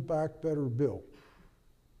Build Back Better bill,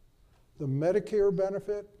 the Medicare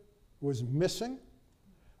benefit was missing,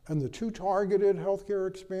 and the two targeted healthcare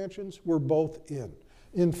expansions were both in.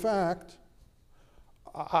 In fact,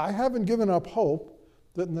 I haven't given up hope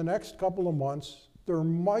that in the next couple of months, there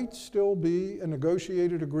might still be a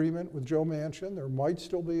negotiated agreement with Joe Manchin. There might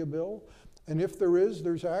still be a bill. And if there is,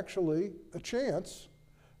 there's actually a chance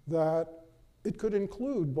that it could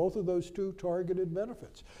include both of those two targeted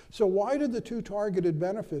benefits. So why did the two targeted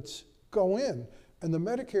benefits go in and the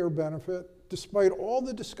Medicare benefit, despite all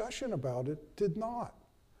the discussion about it, did not?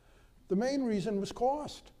 The main reason was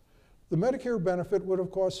cost. The Medicare benefit would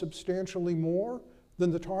have cost substantially more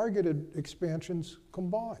than the targeted expansions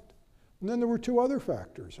combined. And then there were two other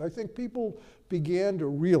factors. I think people began to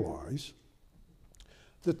realize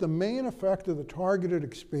that the main effect of the targeted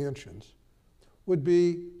expansions would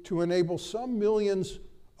be to enable some millions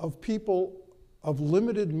of people of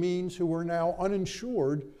limited means who are now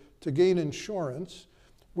uninsured to gain insurance,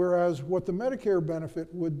 whereas what the Medicare benefit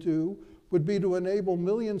would do would be to enable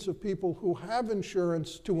millions of people who have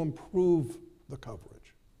insurance to improve the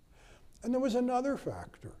coverage. And there was another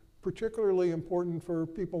factor, particularly important for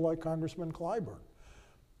people like Congressman Clyburn.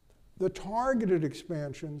 The targeted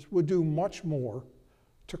expansions would do much more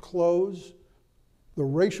to close the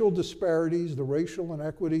racial disparities, the racial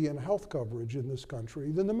inequity in health coverage in this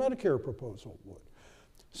country than the Medicare proposal would.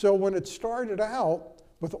 So when it started out,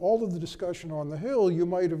 with all of the discussion on the Hill, you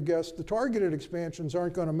might have guessed the targeted expansions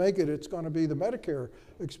aren't going to make it, it's going to be the Medicare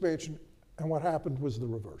expansion, and what happened was the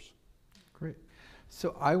reverse. Great.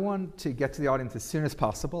 So I want to get to the audience as soon as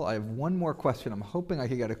possible. I have one more question. I'm hoping I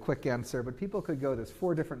could get a quick answer, but people could go, there's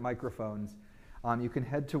 4 different microphones. You can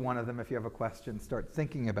head to one of them if you have a question, start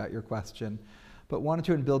thinking about your question. But wanted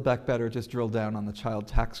to, in Build Back Better, just drill down on the child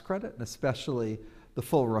tax credit, and especially the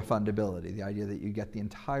full refundability, the idea that you get the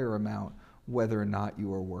entire amount whether or not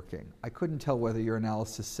you are working. I couldn't tell whether your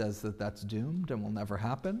analysis says that that's doomed and will never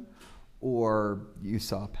happen, or you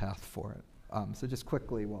saw a path for it. So just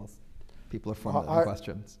quickly, while people are formulating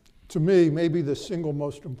questions. To me, maybe the single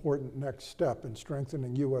most important next step in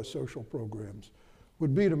strengthening U.S. social programs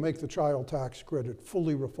would be to make the child tax credit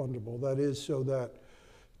fully refundable. That is, so that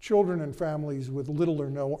children and families with little or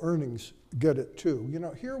no earnings get it too. You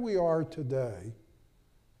know, here we are today.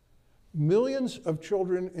 Millions of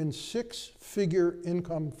children in six-figure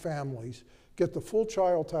income families get the full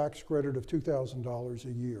child tax credit of $2,000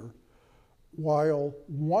 a year, while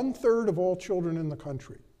 1/3 of all children in the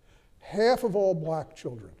country, half of all black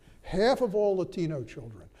children, half of all Latino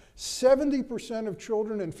children, 70% of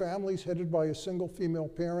children in families headed by a single female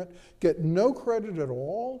parent get no credit at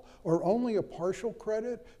all or only a partial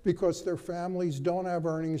credit because their families don't have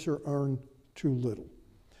earnings or earn too little.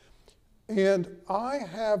 And I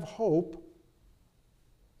have hope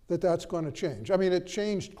that that's going to change. I mean, it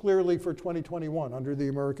changed clearly for 2021 under the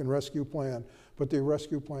American Rescue Plan, but the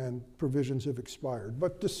Rescue Plan provisions have expired.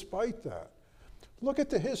 But despite that, look at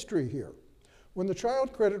the history here. When the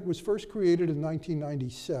child credit was first created in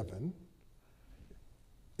 1997,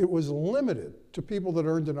 it was limited to people that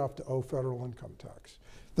earned enough to owe federal income tax.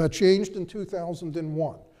 That changed in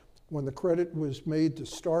 2001, when the credit was made to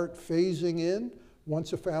start phasing in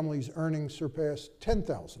once a family's earnings surpassed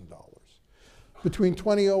 $10,000. Between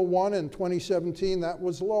 2001 and 2017, that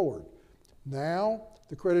was lowered. Now,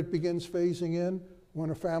 the credit begins phasing in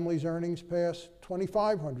when a family's earnings pass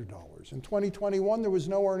 $2,500. In 2021, there was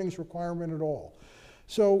no earnings requirement at all.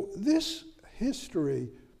 So this history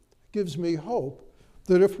gives me hope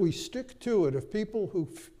that if we stick to it, if people who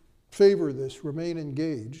favor this remain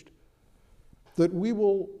engaged, that we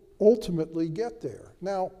will ultimately get there.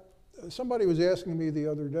 Now, somebody was asking me the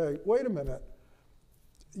other day, wait a minute,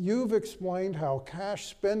 you've explained how cash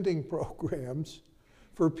spending programs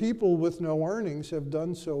for people with no earnings have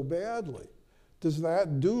done so badly. Does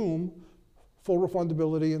that doom full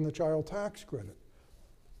refundability in the child tax credit?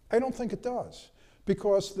 I don't think it does,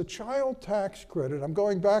 because the child tax credit, I'm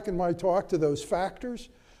going back in my talk to those factors,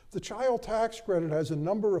 the child tax credit has a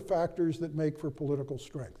number of factors that make for political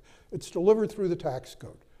strength. It's delivered through the tax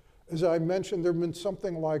code. As I mentioned, there have been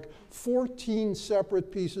something like 14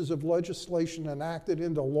 separate pieces of legislation enacted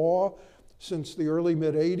into law since the early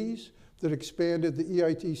mid-'80s that expanded the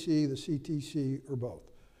EITC, the CTC, or both.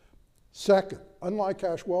 Second, unlike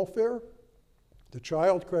cash welfare, the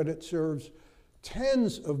child credit serves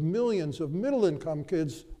tens of millions of middle-income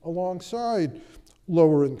kids alongside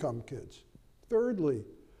lower-income kids. Thirdly,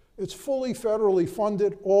 it's fully federally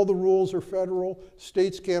funded. All the rules are federal.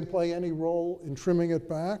 States can't play any role in trimming it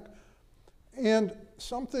back. And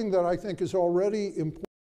something that I think is already important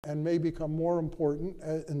and may become more important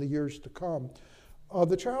in the years to come,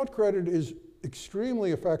 the child credit is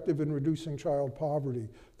extremely effective in reducing child poverty.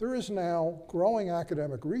 There is now growing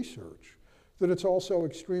academic research that it's also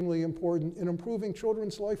extremely important in improving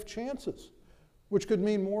children's life chances, which could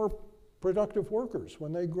mean more productive workers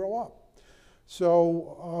when they grow up.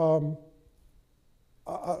 So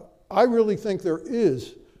I really think there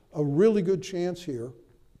is a really good chance here.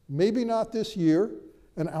 Maybe not this year,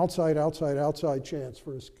 an outside chance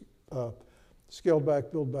for a scaled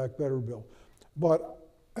back, build back better bill.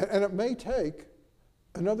 And it may take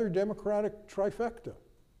another Democratic trifecta,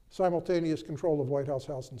 simultaneous control of White House,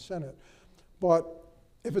 House, and Senate. But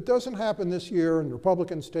if it doesn't happen this year and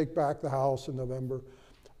Republicans take back the House in November,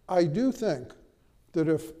 I do think that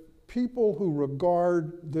if people who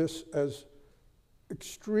regard this as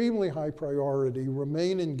extremely high priority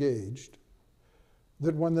remain engaged,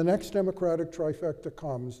 that when the next Democratic trifecta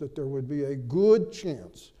comes, that there would be a good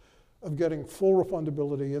chance of getting full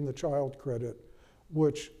refundability in the child credit,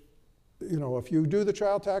 which, you know, if you do the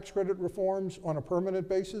child tax credit reforms on a permanent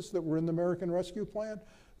basis that were in the American Rescue Plan,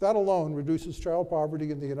 that alone reduces child poverty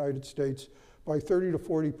in the United States by 30 to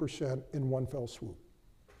 40% in one fell swoop.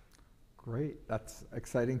 Great, that's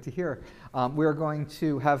exciting to hear. We're going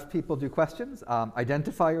to have people do questions.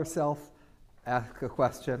 Identify yourself, ask a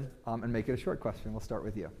question, and make it a short question. We'll start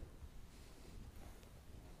with you.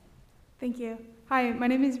 Thank you. Hi, my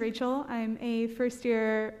name is Rachel. I'm a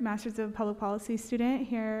first-year Masters of Public Policy student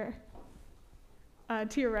here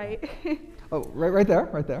to your right. Oh, right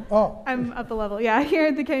there. Oh. I'm up a level, yeah, here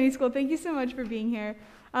at the Kennedy School. Thank you so much for being here.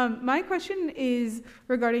 My question is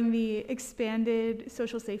regarding the expanded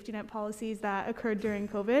social safety net policies that occurred during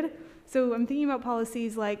COVID. So I'm thinking about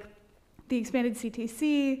policies like the expanded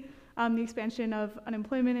CTC, the expansion of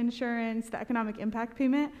unemployment insurance, the economic impact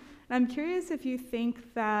payment. And I'm curious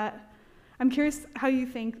how you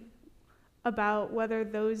think about whether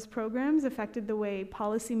those programs affected the way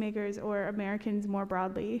policymakers or Americans more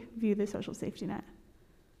broadly view the social safety net.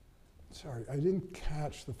 Sorry, I didn't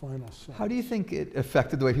catch the final sentence. How do you think it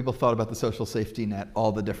affected the way people thought about the social safety net,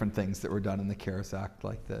 all the different things that were done in the CARES Act,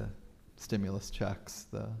 like the stimulus checks,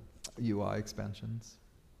 the UI expansions?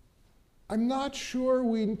 I'm not sure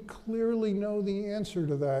we clearly know the answer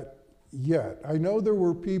to that yet. I know there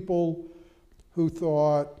were people who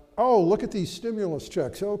thought, oh, look at these stimulus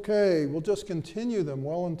checks. Okay, we'll just continue them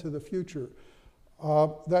well into the future.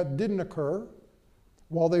 That didn't occur.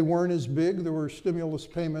 While they weren't as big, there were stimulus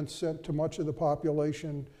payments sent to much of the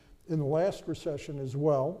population in the last recession as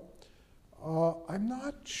well. I'm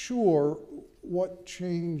not sure what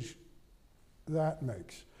change that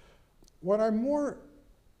makes. What I'm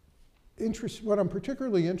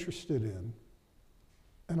particularly interested in,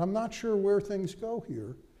 and I'm not sure where things go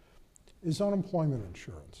here, is unemployment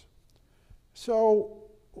insurance. So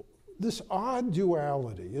this odd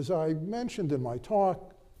duality, as I mentioned in my talk,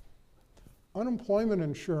 unemployment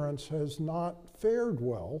insurance has not fared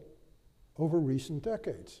well over recent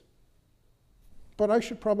decades. But I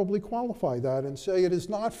should probably qualify that and say it has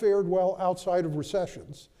not fared well outside of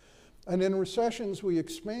recessions. And in recessions, we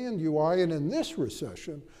expand UI, and in this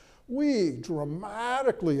recession, we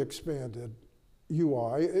dramatically expanded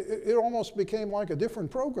UI. It almost became like a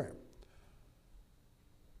different program.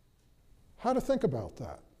 How to think about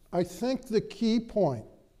that? I think the key point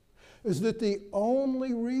is that the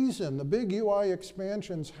only reason the big UI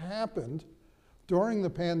expansions happened during the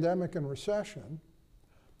pandemic and recession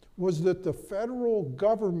was that the federal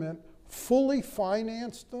government fully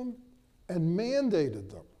financed them and mandated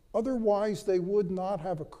them. Otherwise, they would not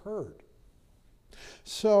have occurred.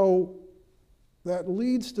 So that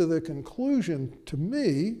leads to the conclusion, to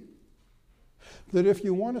me, that if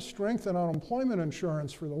you want to strengthen unemployment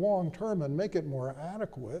insurance for the long term and make it more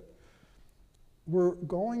adequate, we're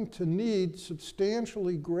going to need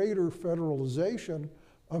substantially greater federalization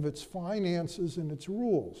of its finances and its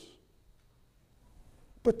rules.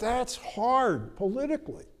 But that's hard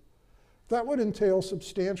politically. That would entail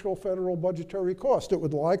substantial federal budgetary cost. It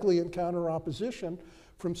would likely encounter opposition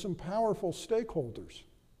from some powerful stakeholders.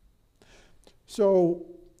 So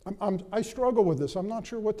I struggle with this. I'm not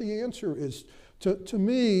sure what the answer is. To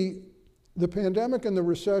me, the pandemic and the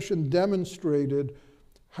recession demonstrated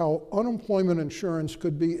how unemployment insurance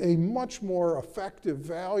could be a much more effective,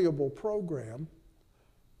 valuable program.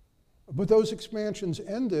 But those expansions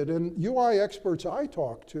ended, and UI experts I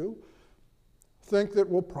talk to think that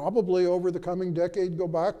we'll probably, over the coming decade, go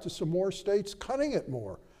back to some more states cutting it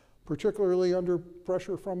more, particularly under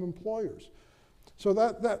pressure from employers. So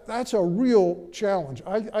that's a real challenge.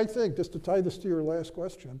 I think, just to tie this to your last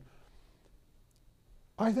question,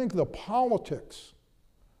 I think the politics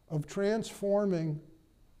of transforming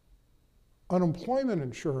unemployment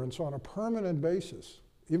insurance on a permanent basis,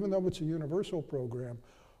 even though it's a universal program,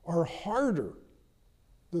 are harder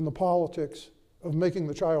than the politics of making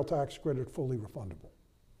the child tax credit fully refundable.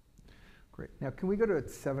 Great. Now, can we go to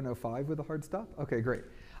 7:05 with a hard stop? Okay, great.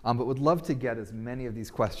 But would love to get as many of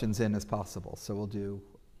these questions in as possible. So we'll do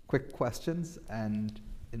quick questions, and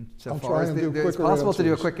insofar as it's possible to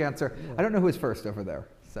do a quick answer. Yeah. I don't know who is first over there.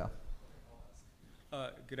 So.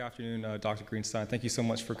 Good afternoon, Dr. Greenstein. Thank you so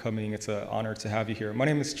much for coming. It's an honor to have you here. My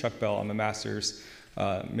name is Chuck Bell. I'm a master's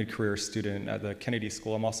mid-career student at the Kennedy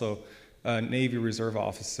School. I'm also a Navy Reserve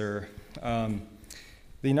officer.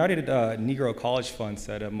 The United Negro College Fund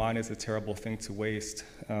said, "Mine is a terrible thing to waste."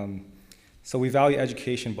 So we value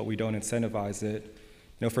education, but we don't incentivize it,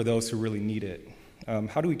 for those who really need it.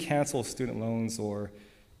 How do we cancel student loans or,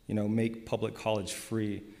 make public college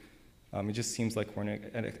free? It just seems like we're in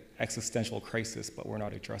an existential crisis, but we're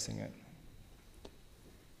not addressing it.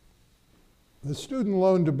 The student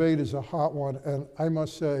loan debate is a hot one, and I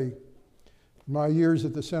must say, my years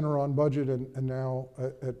at the Center on Budget and now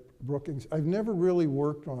at Brookings, I've never really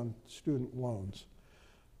worked on student loans.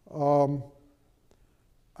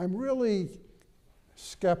 I'm really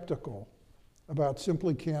skeptical about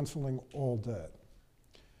simply canceling all debt.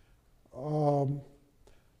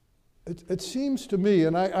 It seems to me,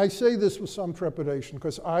 and I say this with some trepidation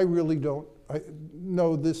because I really don't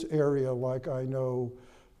know this area like I know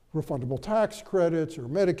refundable tax credits or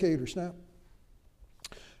Medicaid or SNAP.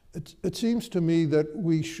 It seems to me that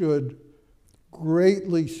we should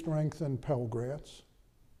greatly strengthen Pell Grants.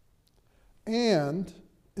 And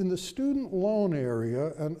in the student loan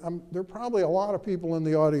area, and there are probably a lot of people in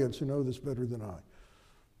the audience who know this better than I,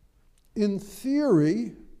 in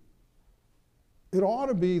theory, it ought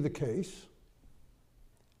to be the case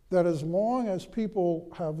that as long as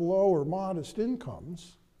people have low or modest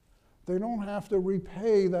incomes, they don't have to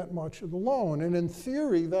repay that much of the loan. And in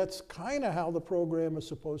theory, that's kind of how the program is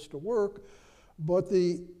supposed to work. But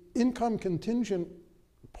the income contingent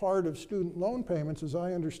part of student loan payments, as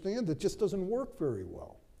I understand it, just doesn't work very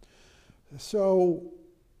well. So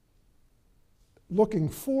looking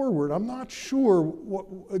forward, I'm not sure what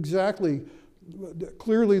exactly.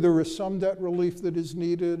 Clearly, there is some debt relief that is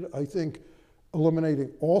needed. I think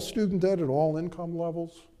eliminating all student debt at all income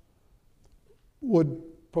levels would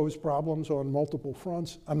pose problems on multiple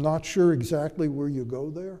fronts. I'm not sure exactly where you go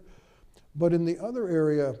there. But in the other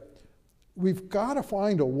area, we've got to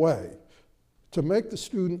find a way to make the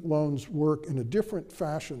student loans work in a different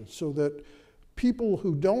fashion so that people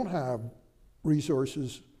who don't have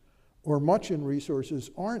resources or much in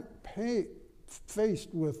resources aren't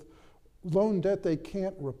faced with loan debt they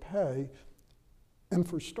can't repay. And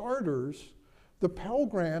for starters, the Pell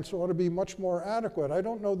Grants ought to be much more adequate. I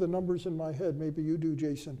don't know the numbers in my head, maybe you do,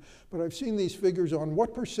 Jason, but I've seen these figures on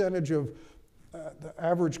what percentage of the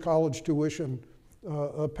average college tuition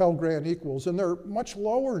a Pell Grant equals, and they're much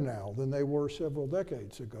lower now than they were several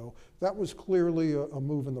decades ago. That was clearly a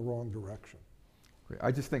move in the wrong direction. Great.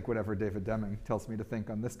 I just think whatever David Deming tells me to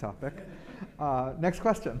think on this topic. Next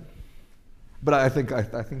question. But I think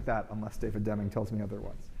that, unless David Deming tells me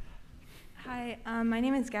otherwise. Hi, my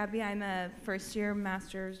name is Gabby. I'm a first-year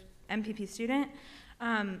master's MPP student.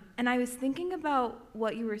 And I was thinking about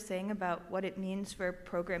what you were saying about what it means for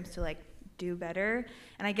programs to do better.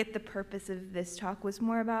 And I get the purpose of this talk was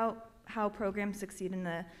more about how programs succeed in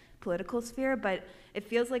the political sphere, but it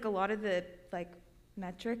feels like a lot of the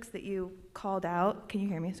metrics that you called out, can you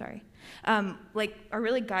hear me, sorry, are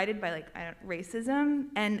really guided by racism.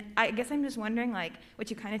 And I guess I'm just wondering, what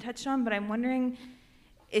you kind of touched on, but I'm wondering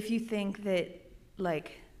if you think that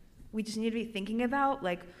we just need to be thinking about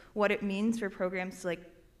what it means for programs to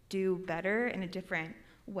do better in a different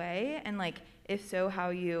way, and if so,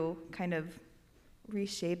 how you kind of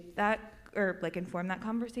reshape that or inform that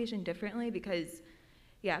conversation differently, because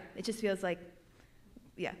it just feels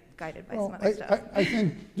guided by some other stuff. I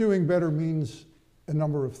think doing better means a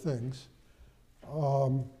number of things.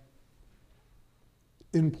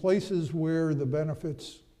 In places where the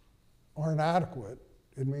benefits aren't adequate,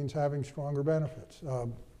 it means having stronger benefits.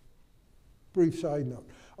 Brief side note.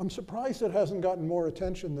 I'm surprised it hasn't gotten more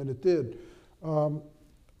attention than it did.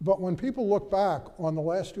 But when people look back on the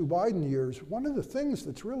last 2 Biden years, one of the things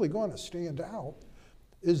that's really going to stand out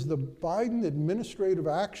is the Biden administrative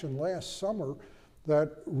action last summer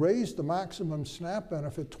that raised the maximum SNAP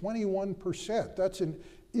benefit 21%. That's an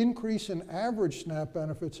increase in average SNAP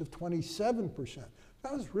benefits of 27%.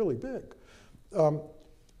 That was really big.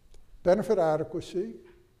 Benefit adequacy,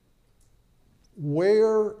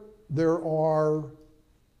 where there are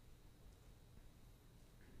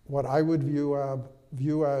what I would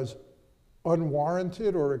view as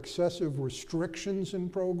unwarranted or excessive restrictions in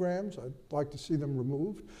programs, I'd like to see them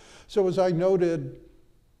removed. So as I noted,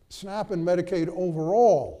 SNAP and Medicaid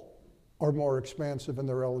overall are more expansive in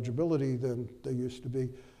their eligibility than they used to be,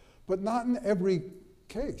 but not in every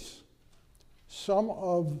case. Some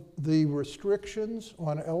of the restrictions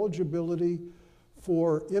on eligibility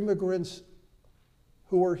for immigrants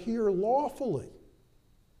who are here lawfully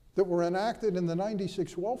that were enacted in the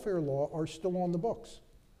 '96 welfare law are still on the books.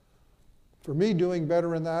 For me, doing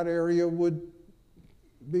better in that area would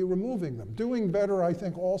be removing them. Doing better, I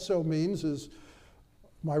think, also means, as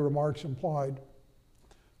my remarks implied,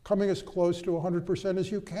 coming as close to 100%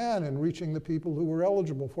 as you can in reaching the people who are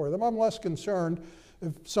eligible for them. I'm less concerned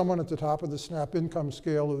if someone at the top of the SNAP income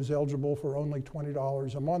scale who's eligible for only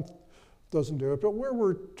 $20 a month doesn't do it. But where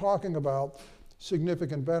we're talking about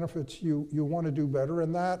significant benefits, you want to do better,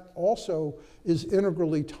 and that also is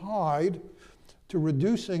integrally tied to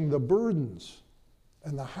reducing the burdens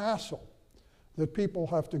and the hassle that people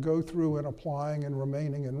have to go through in applying and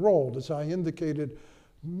remaining enrolled. As I indicated,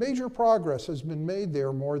 major progress has been made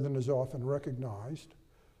there, more than is often recognized,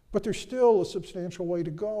 but there's still a substantial way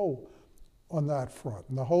to go on that front.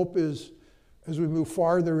 And the hope is, as we move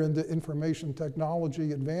farther into information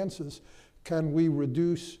technology advances, can we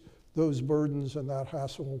reduce those burdens and that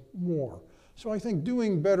hassle more? So I think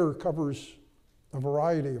doing better covers a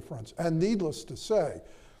variety of fronts. And needless to say,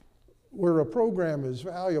 where a program is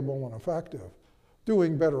valuable and effective,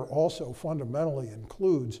 doing better also fundamentally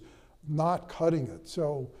includes not cutting it.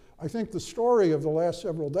 So I think the story of the last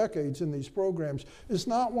several decades in these programs is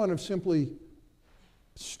not one of simply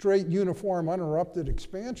straight, uniform, uninterrupted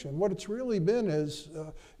expansion. What it's really been is,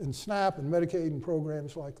 in SNAP and Medicaid and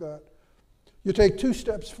programs like that, you take 2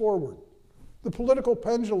 steps forward The political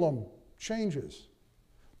pendulum changes.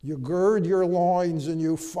 You gird your loins and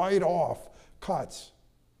you fight off cuts.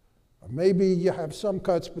 Maybe you have some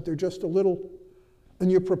cuts, but they're just a little,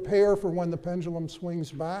 and you prepare for when the pendulum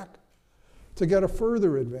swings back to get a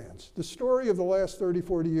further advance. The story of the last 30,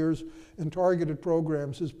 40 years in targeted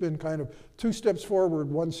programs has been kind of 2 steps forward,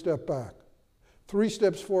 1 step back. 3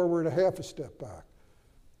 steps forward, a half a step back.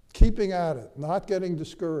 Keeping at it, not getting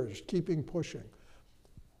discouraged, keeping pushing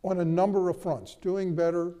on a number of fronts. Doing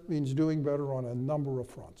better means doing better on a number of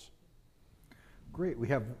fronts. Great. We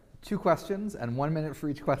have 2 questions and 1 minute for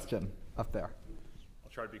each question up there.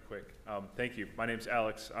 I'll try to be quick. Thank you. My name's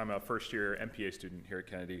Alex. I'm a first-year MPA student here at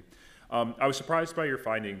Kennedy. I was surprised by your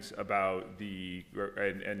findings about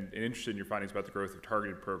and interested in your findings about the growth of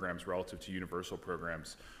targeted programs relative to universal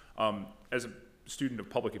programs. As a student of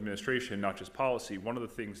public administration, not just policy, one of the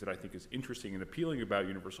things that I think is interesting and appealing about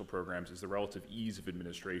universal programs is the relative ease of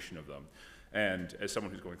administration of them. And as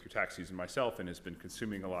someone who's going through tax season myself and has been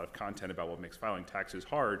consuming a lot of content about what makes filing taxes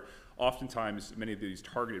hard, oftentimes many of these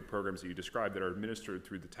targeted programs that you described that are administered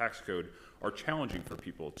through the tax code are challenging for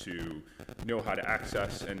people to know how to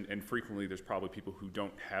access, and frequently there's probably people who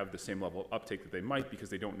don't have the same level of uptake that they might because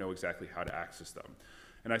they don't know exactly how to access them.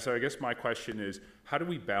 And so I guess my question is, how do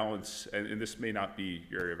we balance, and this may not be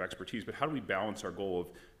your area of expertise, but how do we balance our goal of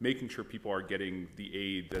making sure people are getting the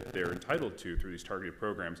aid that they're entitled to through these targeted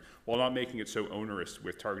programs, while not making it so onerous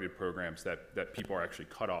with targeted programs that people are actually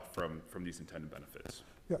cut off from these intended benefits?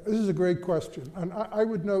 Yeah, this is a great question. And I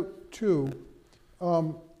would note, too,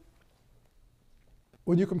 when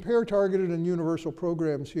you compare targeted and universal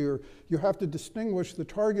programs here, you have to distinguish the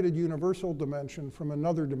targeted universal dimension from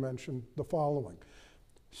another dimension, the following.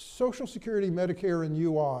 Social Security, Medicare, and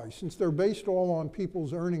UI, since they're based all on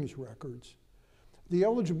people's earnings records, the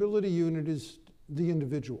eligibility unit is the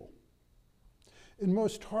individual. In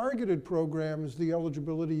most targeted programs, the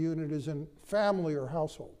eligibility unit is in family or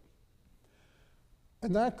household.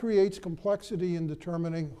 And that creates complexity in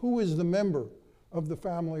determining who is the member of the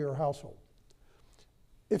family or household.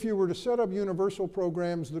 If you were to set up universal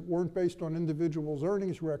programs that weren't based on individuals'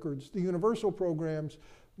 earnings records, the universal programs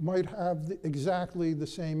might have exactly the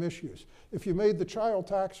same issues. If you made the child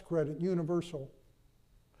tax credit universal,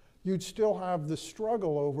 you'd still have the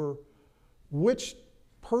struggle over which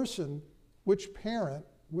person, which parent,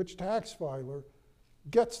 which tax filer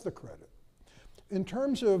gets the credit. In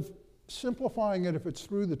terms of simplifying it if it's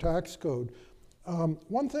through the tax code,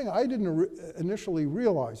 one thing I didn't initially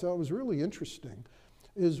realize that was really interesting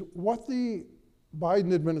is what the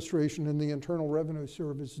Biden administration and the Internal Revenue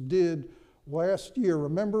Service did last year.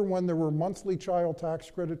 Remember when there were monthly child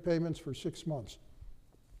tax credit payments for 6 months?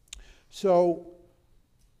 So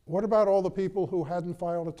what about all the people who hadn't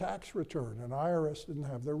filed a tax return and IRS didn't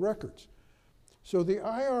have their records? So the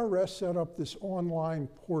IRS set up this online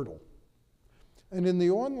portal. And in the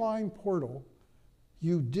online portal,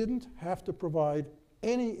 you didn't have to provide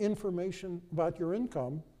any information about your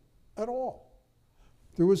income at all.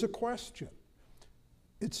 There was a question.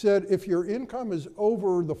 It said if your income is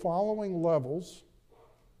over the following levels,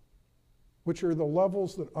 which are the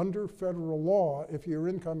levels that under federal law, if your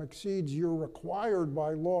income exceeds, you're required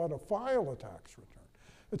by law to file a tax return.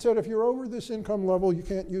 It said if you're over this income level, you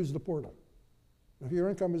can't use the portal. If your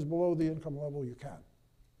income is below the income level, you can.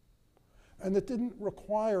 And it didn't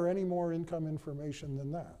require any more income information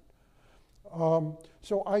than that.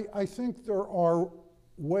 So I think there are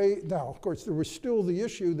now, of course, there was still the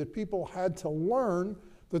issue that people had to learn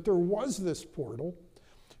that there was this portal.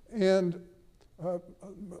 And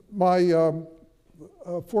my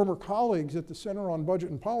former colleagues at the Center on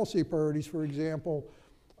Budget and Policy Priorities, for example,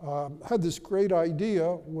 had this great idea,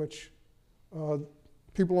 which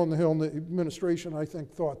people on the Hill and the administration, I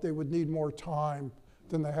think, thought they would need more time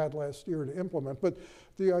than they had last year to implement. But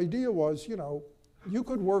the idea was, you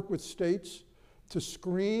could work with states to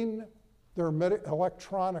screen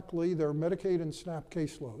electronically their Medicaid and SNAP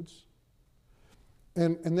caseloads,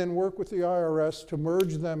 and then work with the IRS to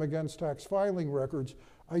merge them against tax filing records,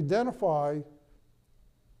 identify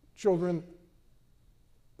children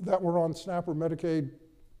that were on SNAP or Medicaid,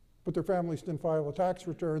 but their families didn't file a tax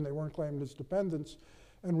return, they weren't claimed as dependents,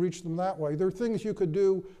 and reach them that way. There are things you could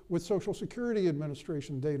do with Social Security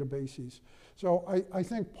Administration databases. So I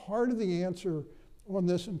think part of the answer on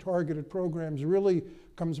this in targeted programs really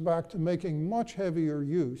comes back to making much heavier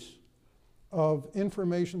use of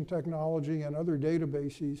information technology and other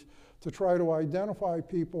databases to try to identify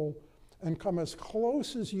people and come as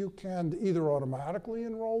close as you can to either automatically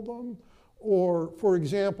enroll them or, for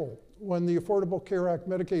example, when the Affordable Care Act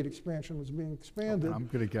Medicaid expansion was being expanded. I'm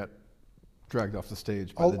going to get dragged off the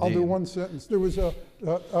stage by the I'll do dean. one sentence. There was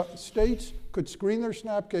states could screen their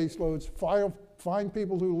SNAP caseloads, find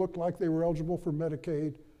people who looked like they were eligible for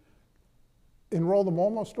Medicaid, enroll them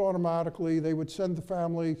almost automatically. They would send the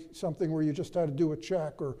family something where you just had to do a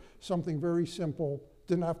check or something very simple,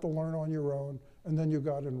 didn't have to learn on your own, and then you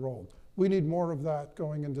got enrolled. We need more of that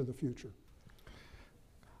going into the future.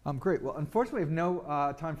 Great. Well, unfortunately, we have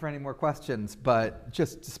no time for any more questions, but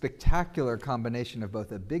just a spectacular combination of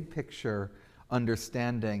both a big picture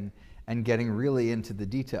understanding and getting really into the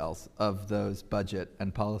details of those budget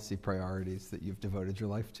and policy priorities that you've devoted your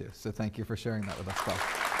life to. So thank you for sharing that with us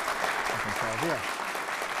both.